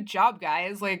new job,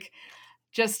 guys. Like,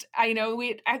 just I know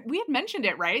we had mentioned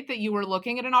it, right? That you were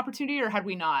looking at an opportunity, or had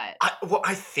we not?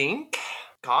 I think,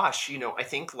 gosh, I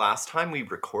think last time we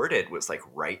recorded was like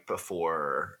right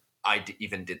before I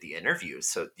even did the interview.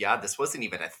 So yeah, this wasn't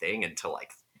even a thing until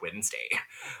like Wednesday.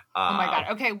 Oh my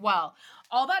god. Okay, well,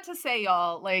 all that to say,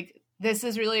 y'all, like this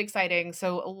is really exciting.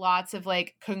 So lots of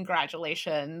like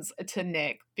congratulations to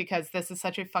Nick because this is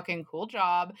such a fucking cool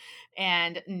job.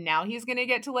 And now he's going to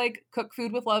get to like cook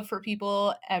food with love for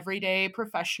people every day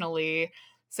professionally.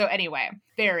 So anyway,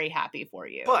 very happy for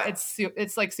you. But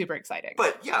it's like super exciting.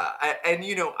 But yeah,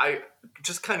 I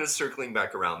just kind of circling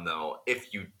back around though,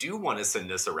 if you do want to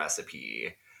send us a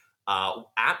recipe,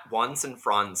 at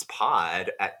onesandfronspod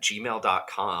at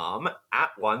gmail.com, at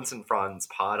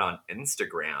onesandfronspod on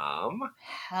Instagram.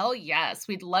 Hell yes.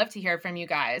 We'd love to hear from you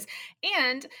guys.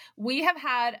 And we have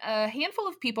had a handful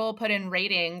of people put in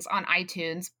ratings on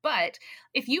iTunes, but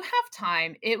if you have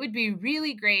time, it would be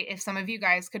really great if some of you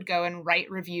guys could go and write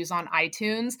reviews on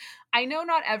iTunes. I know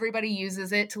not everybody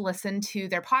uses it to listen to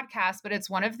their podcast, but it's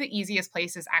one of the easiest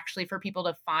places actually for people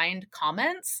to find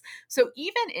comments. So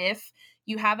even if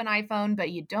you have an iPhone,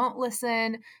 but you don't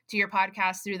listen to your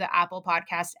podcast through the Apple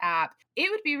Podcast app,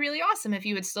 it would be really awesome if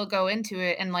you would still go into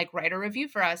it and like write a review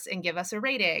for us and give us a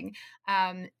rating.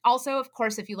 Also, of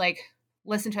course, if you like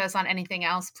listen to us on anything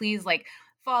else, please like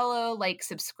follow, like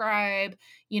subscribe,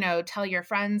 tell your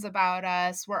friends about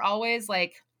us. We're always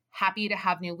like happy to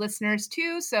have new listeners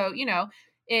too. So,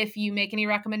 if you make any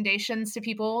recommendations to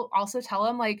people, also tell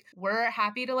them like we're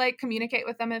happy to like communicate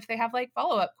with them if they have like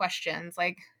follow-up questions.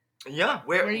 Like, yeah,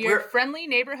 we're your friendly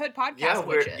neighborhood podcast.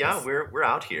 We're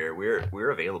out here. We're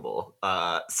available.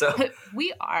 So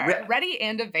we are ready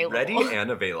and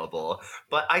available.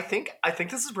 But I think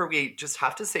this is where we just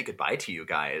have to say goodbye to you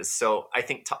guys. So I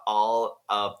think to all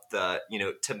of the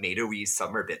tomatoey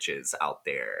summer bitches out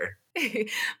there.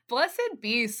 Blessed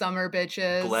be summer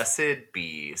bitches. Blessed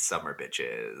be summer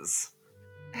bitches.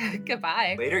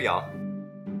 Goodbye. Later, y'all.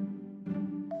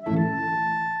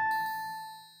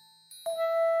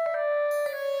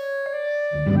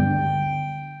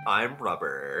 I'm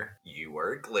rubber. You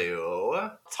are glue.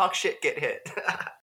 Talk shit, get hit.